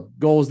yeah, so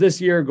goals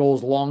this year,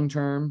 goals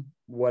long-term,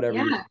 whatever.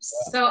 Yeah.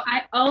 So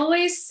I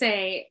always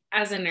say,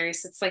 as a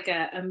nurse, it's like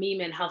a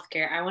meme in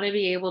healthcare. I want to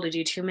be able to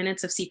do 2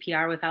 minutes of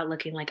CPR without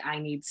looking like I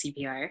need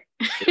CPR,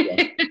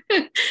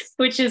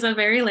 which is a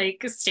very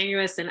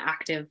strenuous and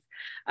active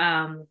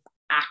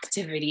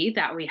activity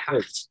that we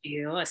have to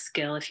do, a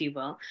skill, if you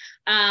will.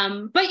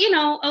 But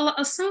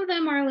some of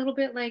them are a little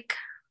bit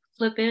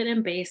flippant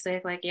and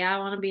basic, I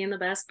want to be in the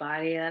best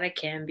body that I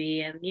can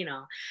be, and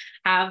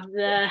have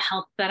the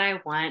health that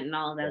I want and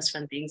all of those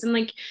fun things.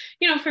 And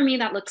for me,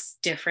 that looks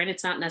different.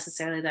 It's not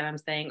necessarily that I'm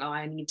saying, oh,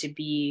 I need to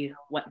be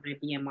what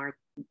my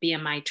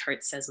BMI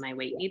chart says my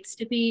weight needs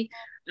to be.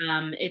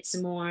 It's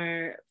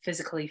more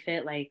physically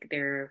fit.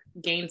 There are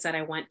gains that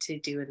I want to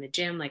do in the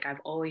gym.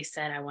 I've always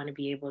said, I want to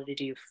be able to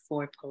do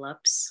 4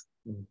 pull-ups.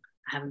 I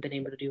haven't been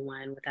able to do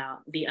one without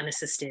the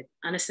unassisted.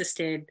 I'm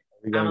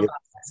a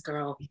boss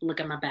girl.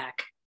 Look at my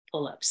back.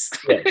 Pull-ups.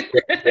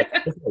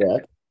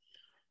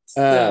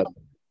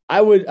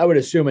 I would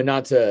assume, and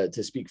not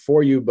to speak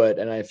for you,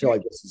 and I feel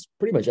like this is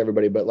pretty much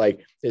everybody, but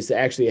is to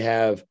actually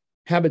have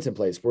habits in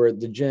place where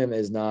the gym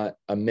is not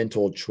a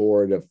mental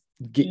chore to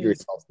get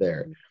yourself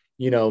there.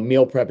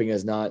 Meal prepping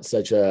is not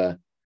such a,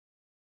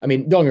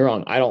 don't get me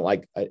wrong. I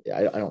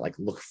don't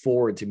look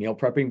forward to meal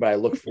prepping, but I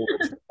look forward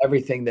to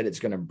everything that it's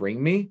going to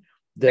bring me.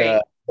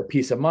 The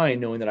peace of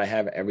mind, knowing that I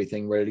have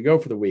everything ready to go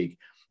for the week,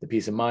 the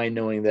peace of mind,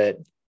 knowing that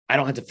I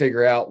don't have to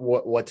figure out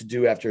what to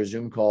do after a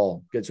Zoom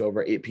call gets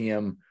over 8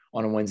 p.m.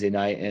 on a Wednesday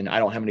night, and I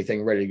don't have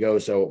anything ready to go.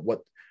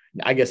 So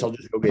I guess I'll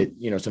just go get,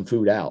 some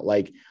food out.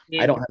 I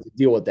don't have to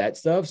deal with that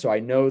stuff. So I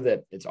know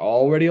that it's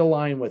already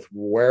aligned with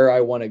where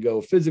I want to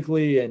go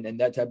physically and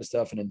that type of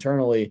stuff and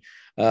internally.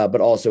 But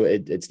also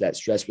it's that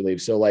stress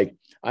relief. So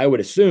I would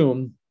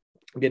assume,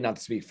 again, not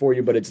to speak for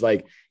you, but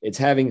it's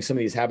having some of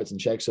these habits in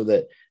check so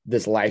that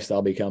this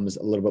lifestyle becomes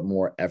a little bit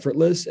more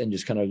effortless and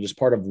just kind of just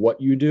part of what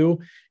you do.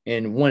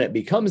 And when it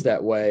becomes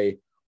that way,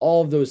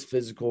 all of those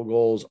physical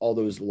goals, all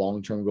those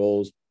long-term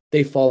goals,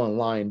 they fall in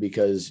line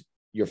because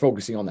you're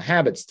focusing on the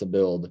habits to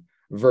build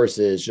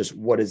versus just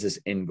what is this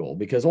end goal?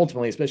 Because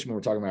ultimately, especially when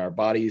we're talking about our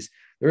bodies,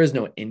 there is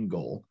no end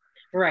goal.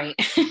 Right.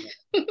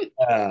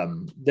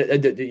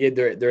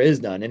 There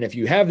is none. And if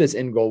you have this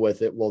end goal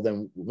with it, well,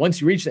 then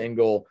once you reach the end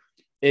goal,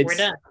 we're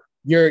done.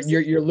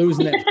 You're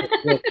losing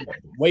that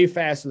way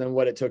faster than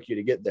what it took you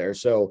to get there.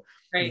 So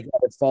you got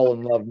to fall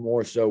in love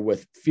more so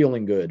with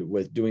feeling good,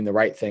 with doing the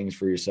right things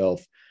for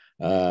yourself.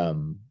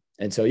 And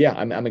so, yeah,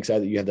 I'm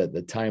excited that you have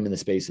the time and the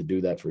space to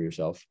do that for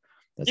yourself.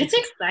 It's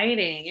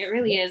exciting. It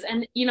really is.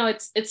 And,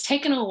 it's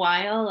taken a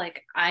while.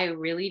 I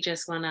really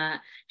just want to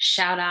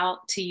shout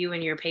out to you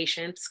and your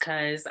patience,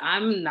 because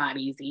I'm not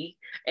easy.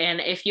 And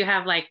if you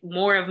have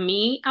more of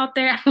me out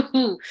there,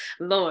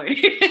 Lord.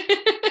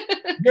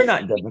 You're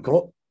not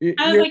difficult. You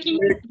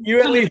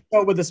at least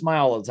go with a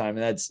smile all the time.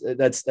 And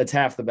that's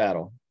half the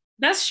battle.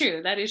 That's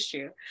true. That is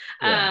true.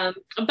 Yeah.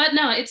 But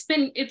no, it's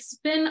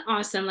been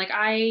awesome.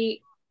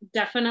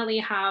 definitely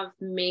have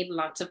made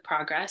lots of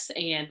progress,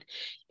 and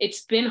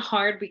it's been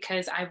hard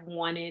because I've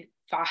wanted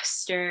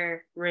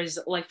faster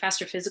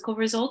physical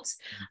results,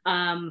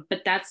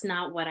 but that's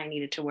not what I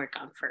needed to work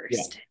on Yeah.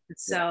 first.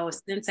 So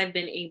since I've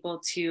been able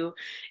to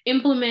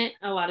implement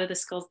a lot of the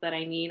skills that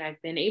I need,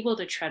 I've been able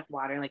to tread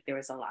water. Like there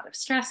was a lot of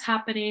stress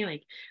happening,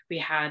 like we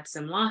had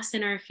some loss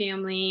in our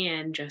family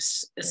and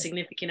just a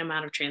significant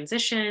amount of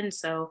transition.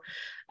 So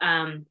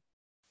um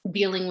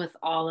dealing with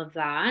all of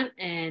that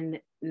and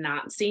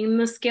not seeing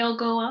the scale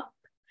go up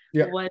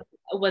Yeah.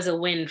 was a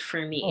win for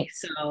Oh. me.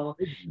 So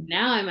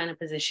now I'm in a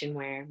position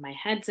where my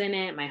head's in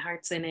it, my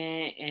heart's in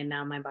it, and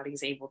now my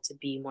body's able to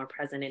be more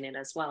present in it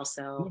as well.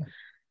 So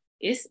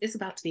it's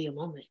about to be a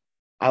moment.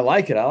 I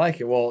like it. I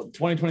like it. Well,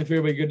 2023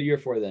 will be a good year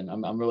for you then.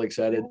 I'm really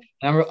excited.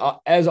 And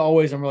as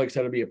always, I'm really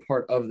excited to be a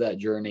part of that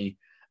journey.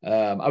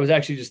 I was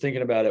actually just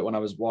thinking about it when I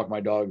was walking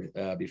my dog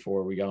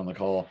before we got on the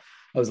call.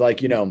 I was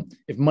like,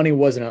 if money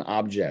wasn't an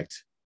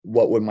object,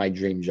 what would my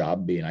dream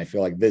job be? And I feel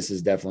like this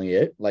is definitely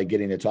it. Like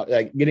getting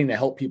to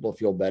help people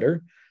feel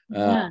better.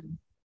 I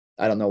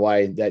don't know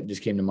why that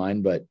just came to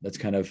mind, but that's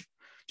kind of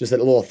just a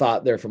little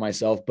thought there for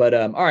myself. But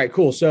all right,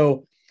 cool.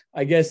 So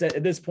I guess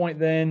at this point,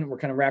 then we're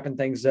kind of wrapping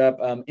things up.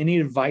 Any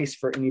advice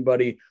for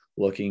anybody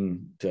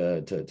looking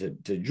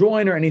to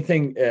join or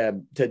anything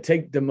to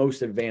take the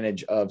most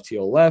advantage of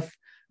TLF?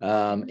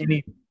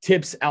 Any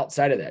tips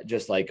outside of that,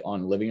 just like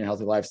on living a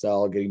healthy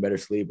lifestyle, getting better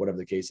sleep, whatever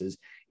the case is?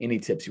 Any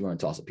tips you want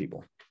to toss at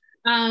people?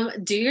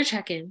 Do your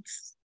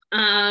check-ins.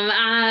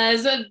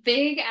 As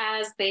big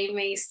as they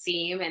may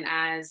seem and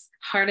as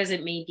hard as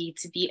it may be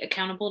to be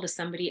accountable to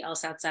somebody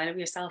else outside of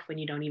yourself when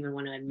you don't even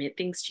want to admit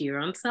things to your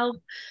own self,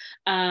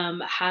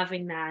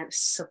 having that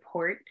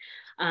support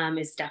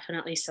is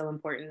definitely so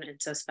important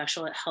and so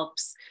special. It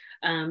helps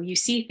you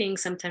see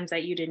things sometimes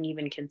that you didn't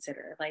even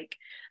consider. Like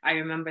I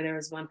remember there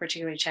was one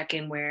particular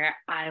check-in where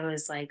I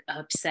was like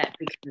upset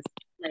because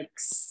like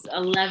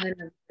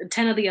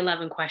 10 of the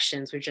 11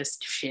 questions were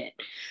just shit.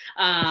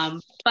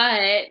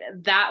 But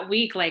that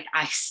week, like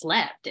I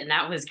slept and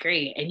that was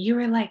great. And you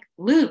were like,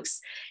 Luce,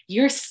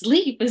 your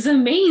sleep is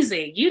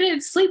amazing. You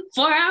didn't sleep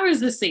 4 hours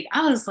this week.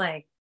 I was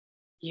like,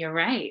 you're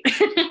right.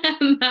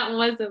 That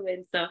was a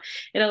win. So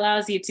it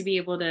allows you to be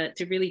able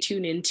to really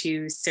tune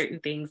into certain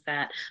things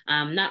that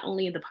not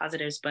only the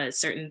positives, but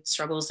certain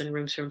struggles and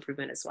rooms for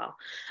improvement as well.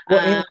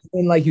 Well,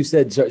 and like you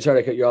said, sorry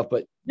to cut you off,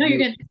 but no, you're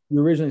good. You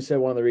originally said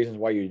one of the reasons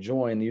why you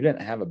joined, you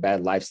didn't have a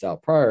bad lifestyle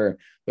prior,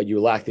 but you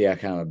lacked the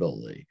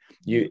accountability.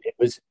 It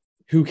was,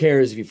 who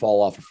cares if you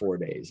fall off for 4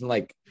 days? And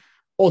like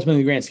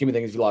ultimately, the grand scheme of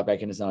things, if you lock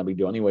back in, it's not a big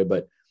deal anyway.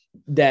 But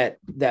that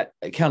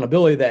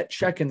accountability, that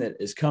check-in that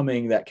is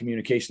coming, that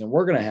communication that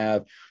we're going to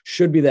have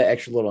should be that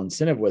extra little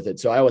incentive with it.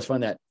 So I always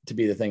find that to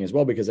be the thing as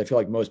well, because I feel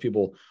like most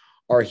people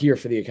are here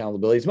for the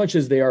accountability as much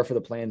as they are for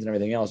the plans and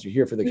everything else. You're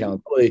here for the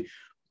accountability,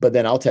 but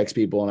then I'll text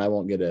people and I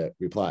won't get a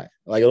reply.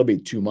 Like it'll be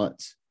 2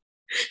 months.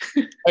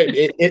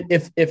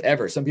 if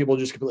ever. Some people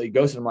just completely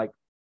ghost. I'm like,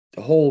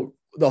 the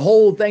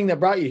whole thing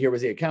that brought you here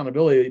was the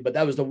accountability, but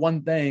that was the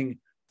one thing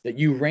that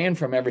you ran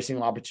from every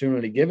single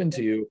opportunity given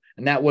to you.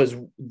 And that was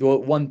the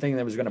one thing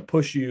that was going to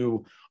push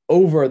you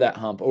over that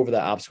hump, over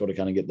that obstacle to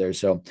kind of get there.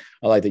 So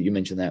I like that you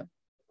mentioned that.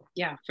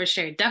 Yeah, for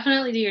sure.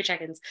 Definitely do your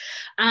check-ins.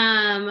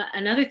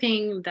 Another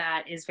thing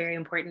that is very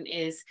important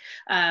is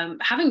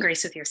having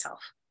grace with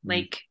yourself.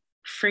 Like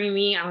for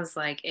me, I was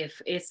like,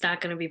 if it's not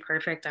going to be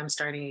perfect, I'm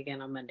starting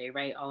again on Monday,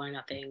 right? All or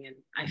nothing. And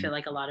I feel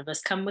like a lot of us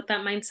come with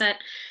that mindset.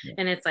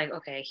 And it's like,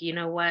 okay, you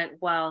know what?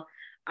 Well,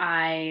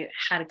 I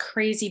had a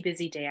crazy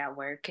busy day at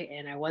work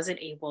and I wasn't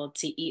able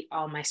to eat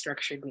all my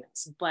structured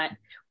meals. But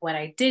what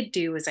I did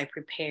do is I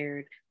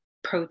prepared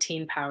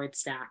protein powered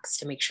snacks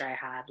to make sure I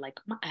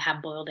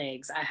had boiled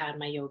eggs, I had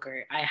my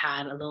yogurt, I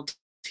had a little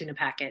tuna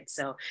packet.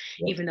 So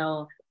even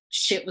though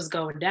shit was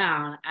going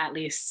down, at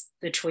least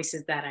the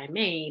choices that I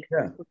made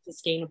were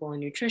sustainable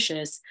and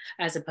nutritious,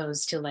 as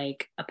opposed to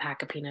like a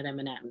pack of peanut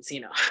M&Ms,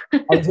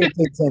 I was going to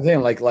say the same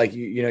thing. Like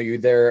you're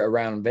there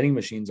around vending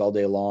machines all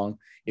day long.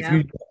 If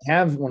you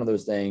have one of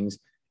those things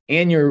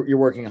and you're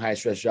working a high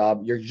stress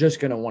job, you're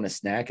just going to want to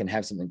snack and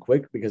have something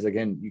quick because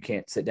again, you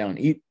can't sit down and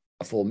eat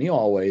a full meal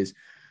always.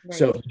 Right.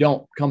 So if you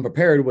don't come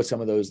prepared with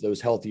some of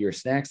those healthier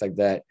snacks like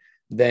that,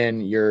 then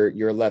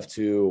you're left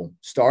to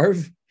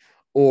starve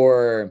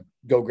or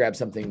go grab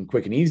something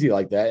quick and easy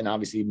like that. And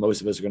obviously most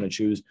of us are going to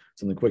choose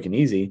something quick and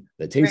easy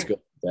that tastes good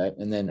like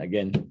that. And then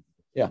again,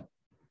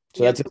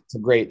 so that's a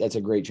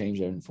great change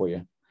there for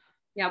you.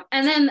 Yeah.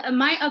 And then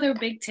my other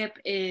big tip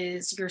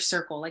is your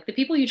circle, like the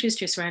people you choose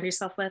to surround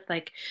yourself with.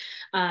 Like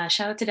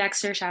shout out to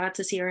Dexter, shout out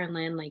to Sierra and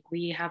Lynn. Like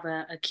we have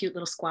a cute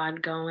little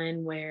squad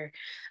going where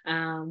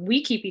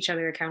we keep each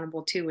other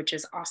accountable too, which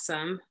is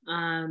awesome.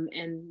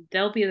 And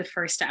they'll be the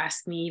first to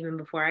ask me even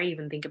before I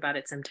even think about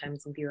it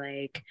sometimes and be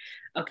like,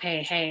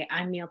 okay, hey,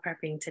 I'm meal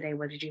prepping today.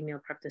 What did you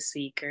meal prep this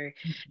week? Or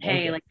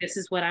hey, like this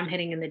is what I'm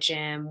hitting in the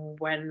gym.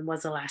 When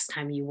was the last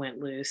time you went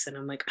Luce? And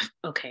I'm like,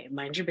 okay,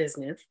 mind your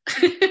business.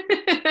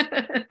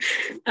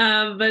 But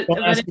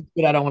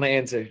I don't want to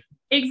answer.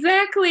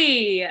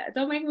 Exactly.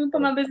 Don't make me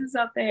put my business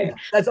out there.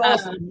 That's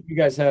awesome. You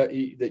guys have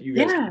that. You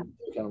guys Yeah. can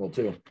be accountable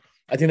too.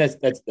 I think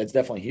that's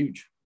definitely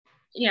huge.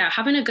 Yeah,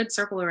 having a good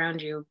circle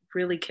around you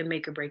really can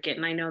make or break it.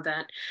 And I know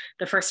that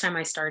the first time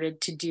I started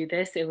to do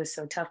this, it was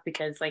so tough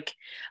because like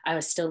I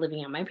was still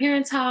living at my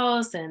parents'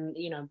 house and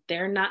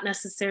they're not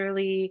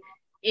necessarily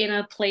in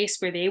a place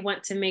where they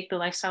want to make the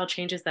lifestyle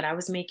changes that I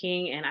was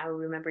making. And I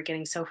remember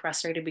getting so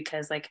frustrated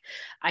because like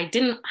I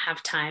didn't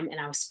have time and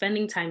I was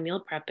spending time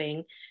meal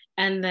prepping.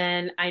 And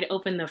then I'd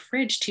open the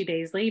fridge 2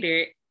 days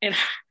later and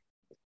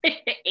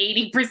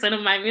 80%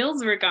 of my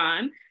meals were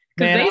gone.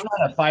 Because Man, they I'm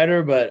not a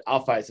fighter, but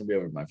I'll fight somebody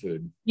over my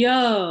food.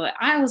 Yo,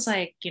 I was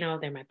like,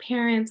 they're my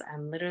parents.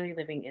 I'm literally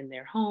living in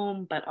their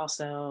home, but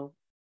also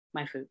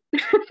my food.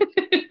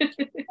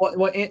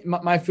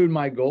 My food,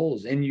 my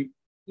goals, and you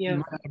Yeah.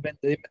 might not have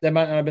been, they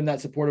might not have been that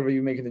supportive of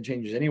you making the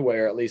changes anyway,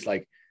 or at least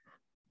like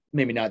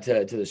maybe not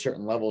to the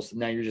certain levels. So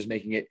now you're just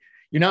making it.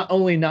 You're not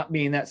only not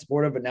being that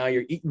supportive, but now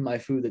you're eating my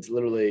food that's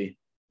literally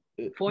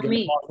For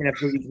me. have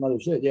to eat some other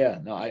shit. Yeah,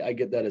 no, I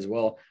get that as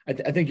well. I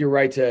think you're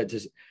right to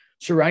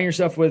surround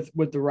yourself with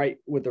the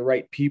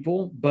right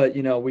people. But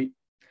even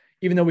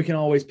though we can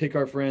always pick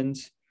our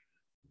friends,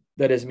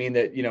 that doesn't mean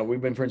that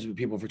we've been friends with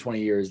people for 20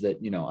 years. That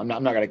I'm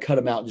not going to cut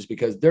them out just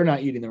because they're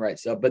not eating the right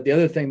stuff. But the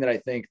other thing that I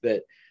think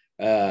that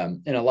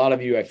and a lot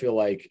of you, I feel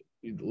like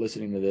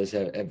listening to this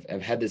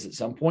have had this at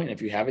some point. And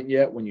if you haven't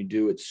yet, when you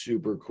do, it's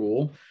super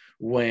cool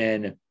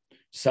when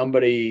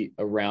somebody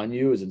around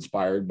you is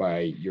inspired by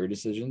your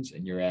decisions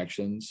and your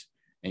actions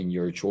and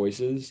your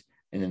choices,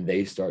 and then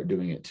they start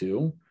doing it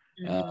too,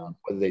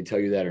 whether they tell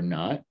you that or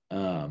not.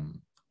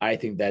 I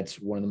think that's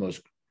one of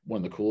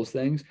the coolest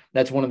things.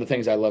 That's one of the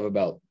things I love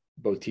about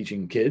both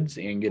teaching kids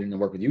and getting to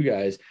work with you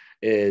guys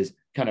is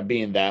kind of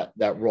being that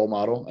role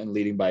model and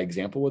leading by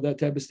example with that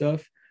type of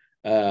stuff.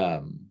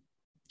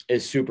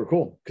 Is super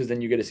cool because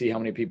then you get to see how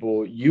many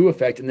people you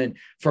affect. And then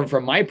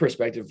from my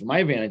perspective, from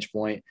my vantage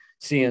point,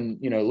 seeing,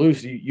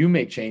 Luce, you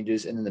make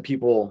changes. And then the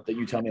people that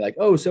you tell me like,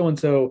 oh,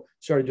 so-and-so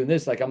started doing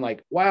this. Like, I'm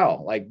like,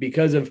 wow, like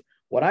because of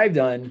what I've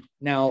done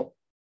now,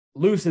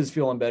 Luce is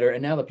feeling better.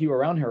 And now the people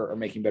around her are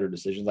making better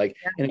decisions. Like,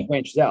 and it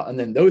branches out. And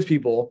then those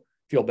people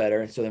feel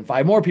better. So then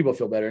 5 more people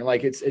feel better. And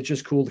like, it's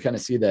just cool to kind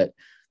of see that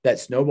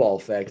snowball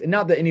effect. And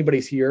not that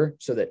anybody's here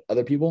so that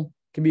other people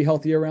can be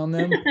healthy around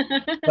them,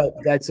 but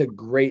that's a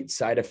great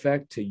side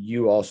effect to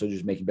you also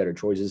just making better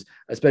choices,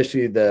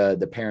 especially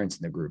the parents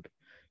in the group.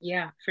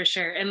 Yeah, for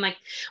sure. And like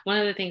one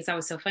of the things that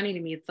was so funny to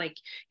me, it's like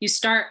you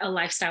start a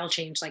lifestyle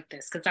change like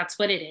this, because that's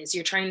what it is.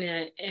 You're trying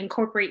to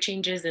incorporate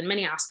changes in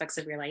many aspects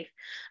of your life.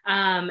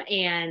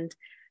 And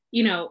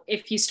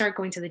if you start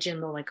going to the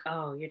gym, they're like,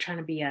 oh, you're trying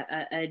to be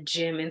a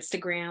gym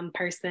Instagram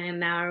person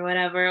now or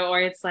whatever. Or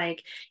it's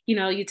like,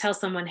 you tell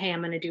someone, hey, I'm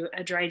going to do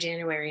a dry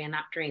January and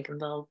not drink.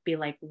 And they'll be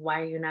like,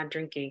 why are you not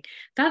drinking?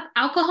 That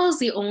alcohol is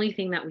the only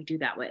thing that we do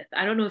that with.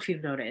 I don't know if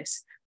you've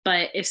noticed,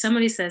 but if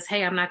somebody says,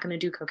 hey, I'm not going to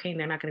do cocaine,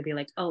 they're not going to be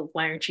like, oh,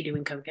 why aren't you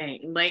doing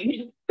cocaine? Like,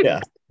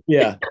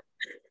 Yeah.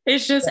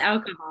 It's just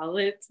alcohol.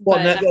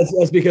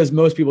 That's because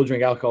most people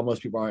drink alcohol.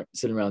 Most people aren't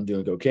sitting around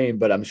doing cocaine,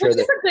 but I'm sure that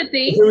a good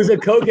thing. If it was a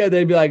cokehead,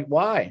 they'd be like,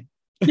 why?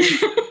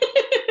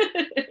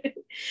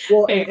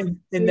 Well, and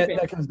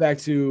that comes back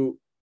to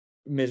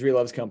misery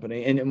loves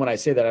company. And when I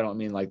say that, I don't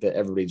mean like that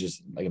everybody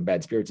just like in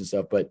bad spirits and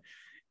stuff, but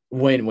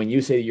when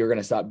you say you're going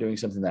to stop doing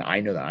something that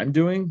I know that I'm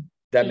doing,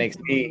 that makes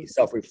me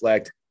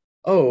self-reflect.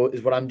 Oh,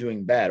 is what I'm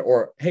doing bad?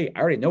 Or, hey, I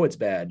already know it's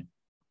bad.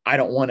 I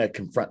don't want to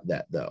confront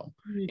that though.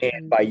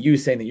 And by you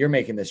saying that you're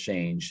making this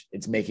change,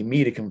 it's making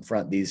me to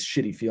confront these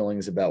shitty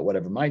feelings about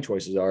whatever my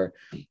choices are.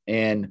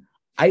 And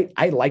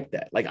I like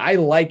that. Like I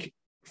like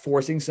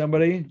forcing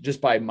somebody just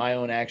by my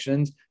own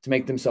actions to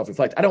make them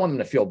self-reflect. I don't want them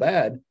to feel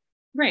bad.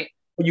 Right.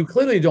 But you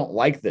clearly don't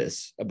like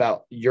this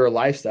about your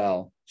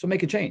lifestyle. So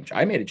make a change.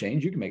 I made a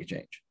change. You can make a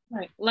change.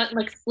 Right.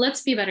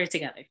 Let's be better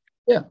together.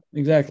 Yeah,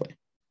 exactly.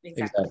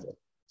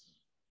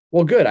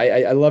 Well, good.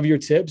 I love your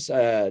tips.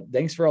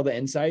 Thanks for all the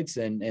insights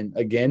and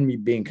again, me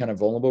being kind of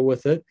vulnerable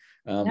with it.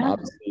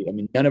 Obviously, I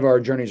mean, none of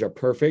our journeys are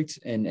perfect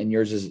and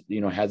yours is,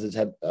 has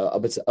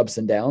its ups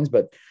and downs,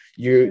 but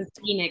you've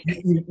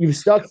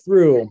stuck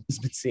through. It's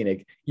been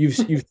scenic. You've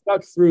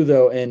stuck through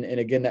though. And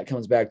again, that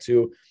comes back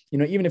to,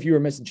 even if you were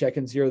missing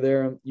check-ins here or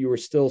there, you were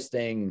still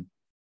staying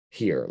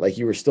here. Like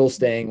you were still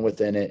staying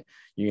within it.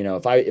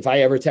 If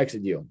I ever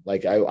texted you,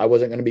 like I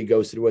wasn't going to be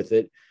ghosted with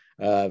it.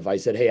 If I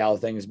said, hey, how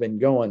things been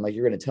going, like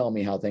you're going to tell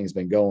me how things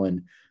been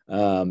going.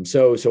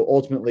 So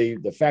ultimately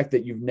the fact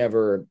that you've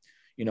never,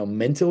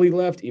 mentally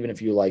left, even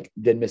if you like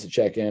did miss a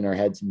check-in or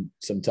had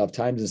some tough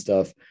times and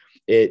stuff,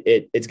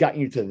 it's gotten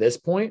you to this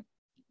point,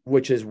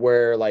 which is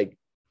where like,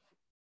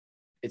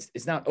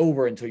 it's not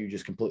over until you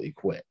just completely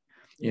quit.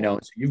 So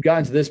you've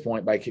gotten to this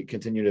point by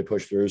continue to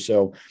push through.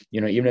 So,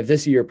 even if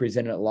this year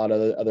presented a lot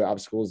of other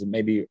obstacles that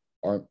maybe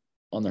aren't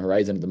on the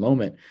horizon at the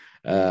moment,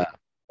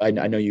 I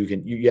know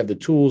you have the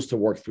tools to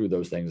work through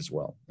those things as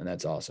well. And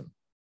that's awesome.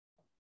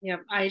 Yeah,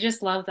 I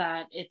just love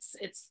that. It's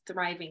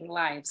thriving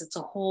lives. Yeah. It's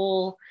a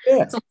whole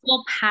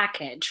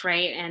package,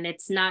 right? And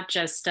it's not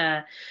just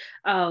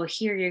oh,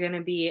 here you're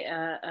gonna be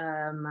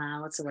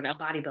what's the word, a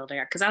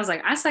bodybuilder. Because I was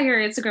like, I saw your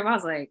Instagram, I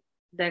was like,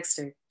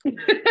 Dexter.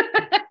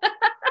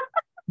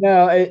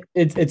 No,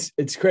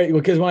 it's crazy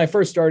because when I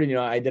first started,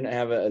 I didn't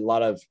have a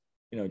lot of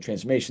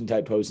transformation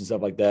type posts and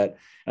stuff like that.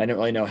 And I didn't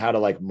really know how to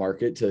like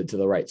market to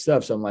the right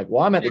stuff. So I'm like,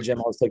 well, I'm at the gym.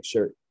 I'll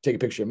take a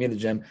picture of me in the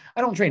gym.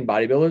 I don't train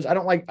bodybuilders.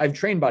 I've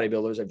trained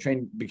bodybuilders. I've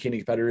trained bikini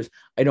competitors.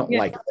 I don't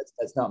like it.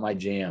 That's not my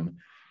jam.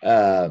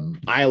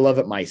 I love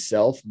it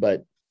myself,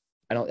 but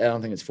I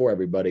don't think it's for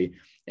everybody.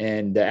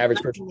 And the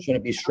average person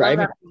shouldn't be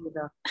striving.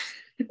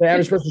 The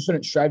average person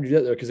shouldn't strive to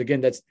do that because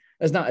again, that's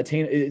not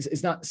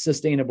it's not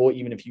sustainable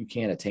even if you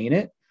can't attain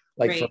it.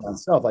 Like for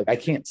myself, like I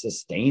can't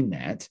sustain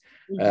that.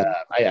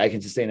 I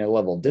can sustain a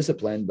level of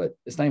discipline, but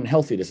it's not even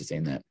healthy to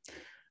sustain that.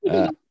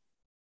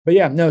 But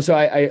yeah, no. So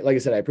I like I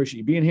said, I appreciate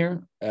you being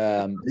here.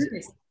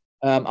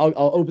 I'll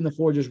open the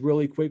floor just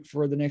really quick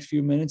for the next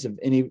few minutes. If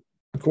any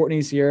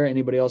Courtney's here,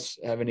 anybody else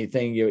have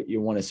anything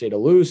you want to say to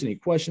Luce, any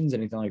questions,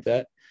 anything like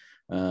that?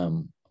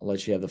 I'll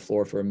let you have the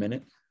floor for a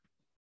minute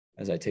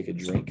as I take a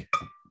drink.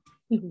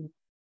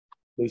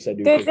 Luce, I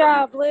do. Good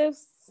job,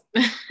 Luce.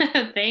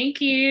 Thank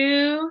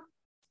you.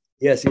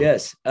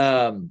 Yes.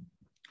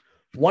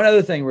 One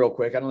other thing real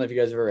quick. I don't know if you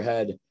guys have ever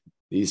had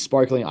these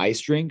sparkling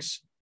ice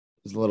drinks.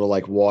 It's a little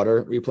like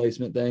water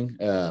replacement thing.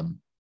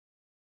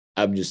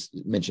 I'm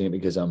just mentioning it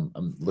because I'm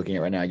looking at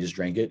it right now. I just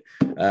drank it.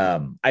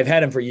 I've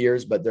had them for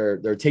years, but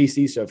they're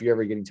tasty. So if you're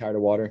ever getting tired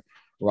of water,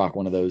 rock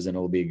one of those and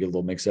it'll be a good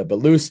little mix up. But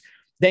Luce,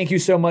 thank you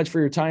so much for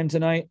your time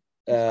tonight.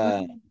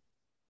 Have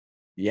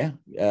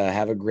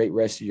a great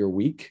rest of your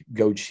week.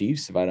 Go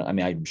Chiefs.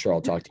 I'm sure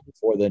I'll talk to you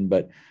before then,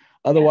 but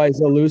otherwise,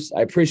 though, Luce,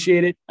 I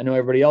appreciate it. I know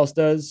everybody else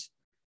does,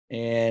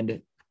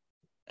 and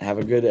have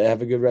a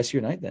good rest of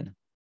your night then.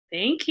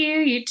 Thank you.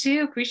 You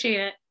too. Appreciate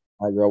it.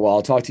 All right, girl. Well,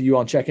 I'll talk to you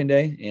on check-in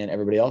day, and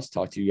everybody else,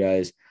 talk to you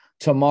guys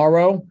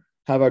tomorrow.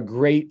 Have a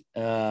great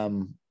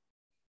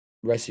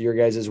rest of your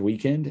guys'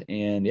 weekend,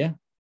 and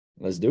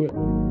let's do it.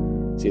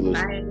 See you,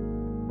 Luce. Bye.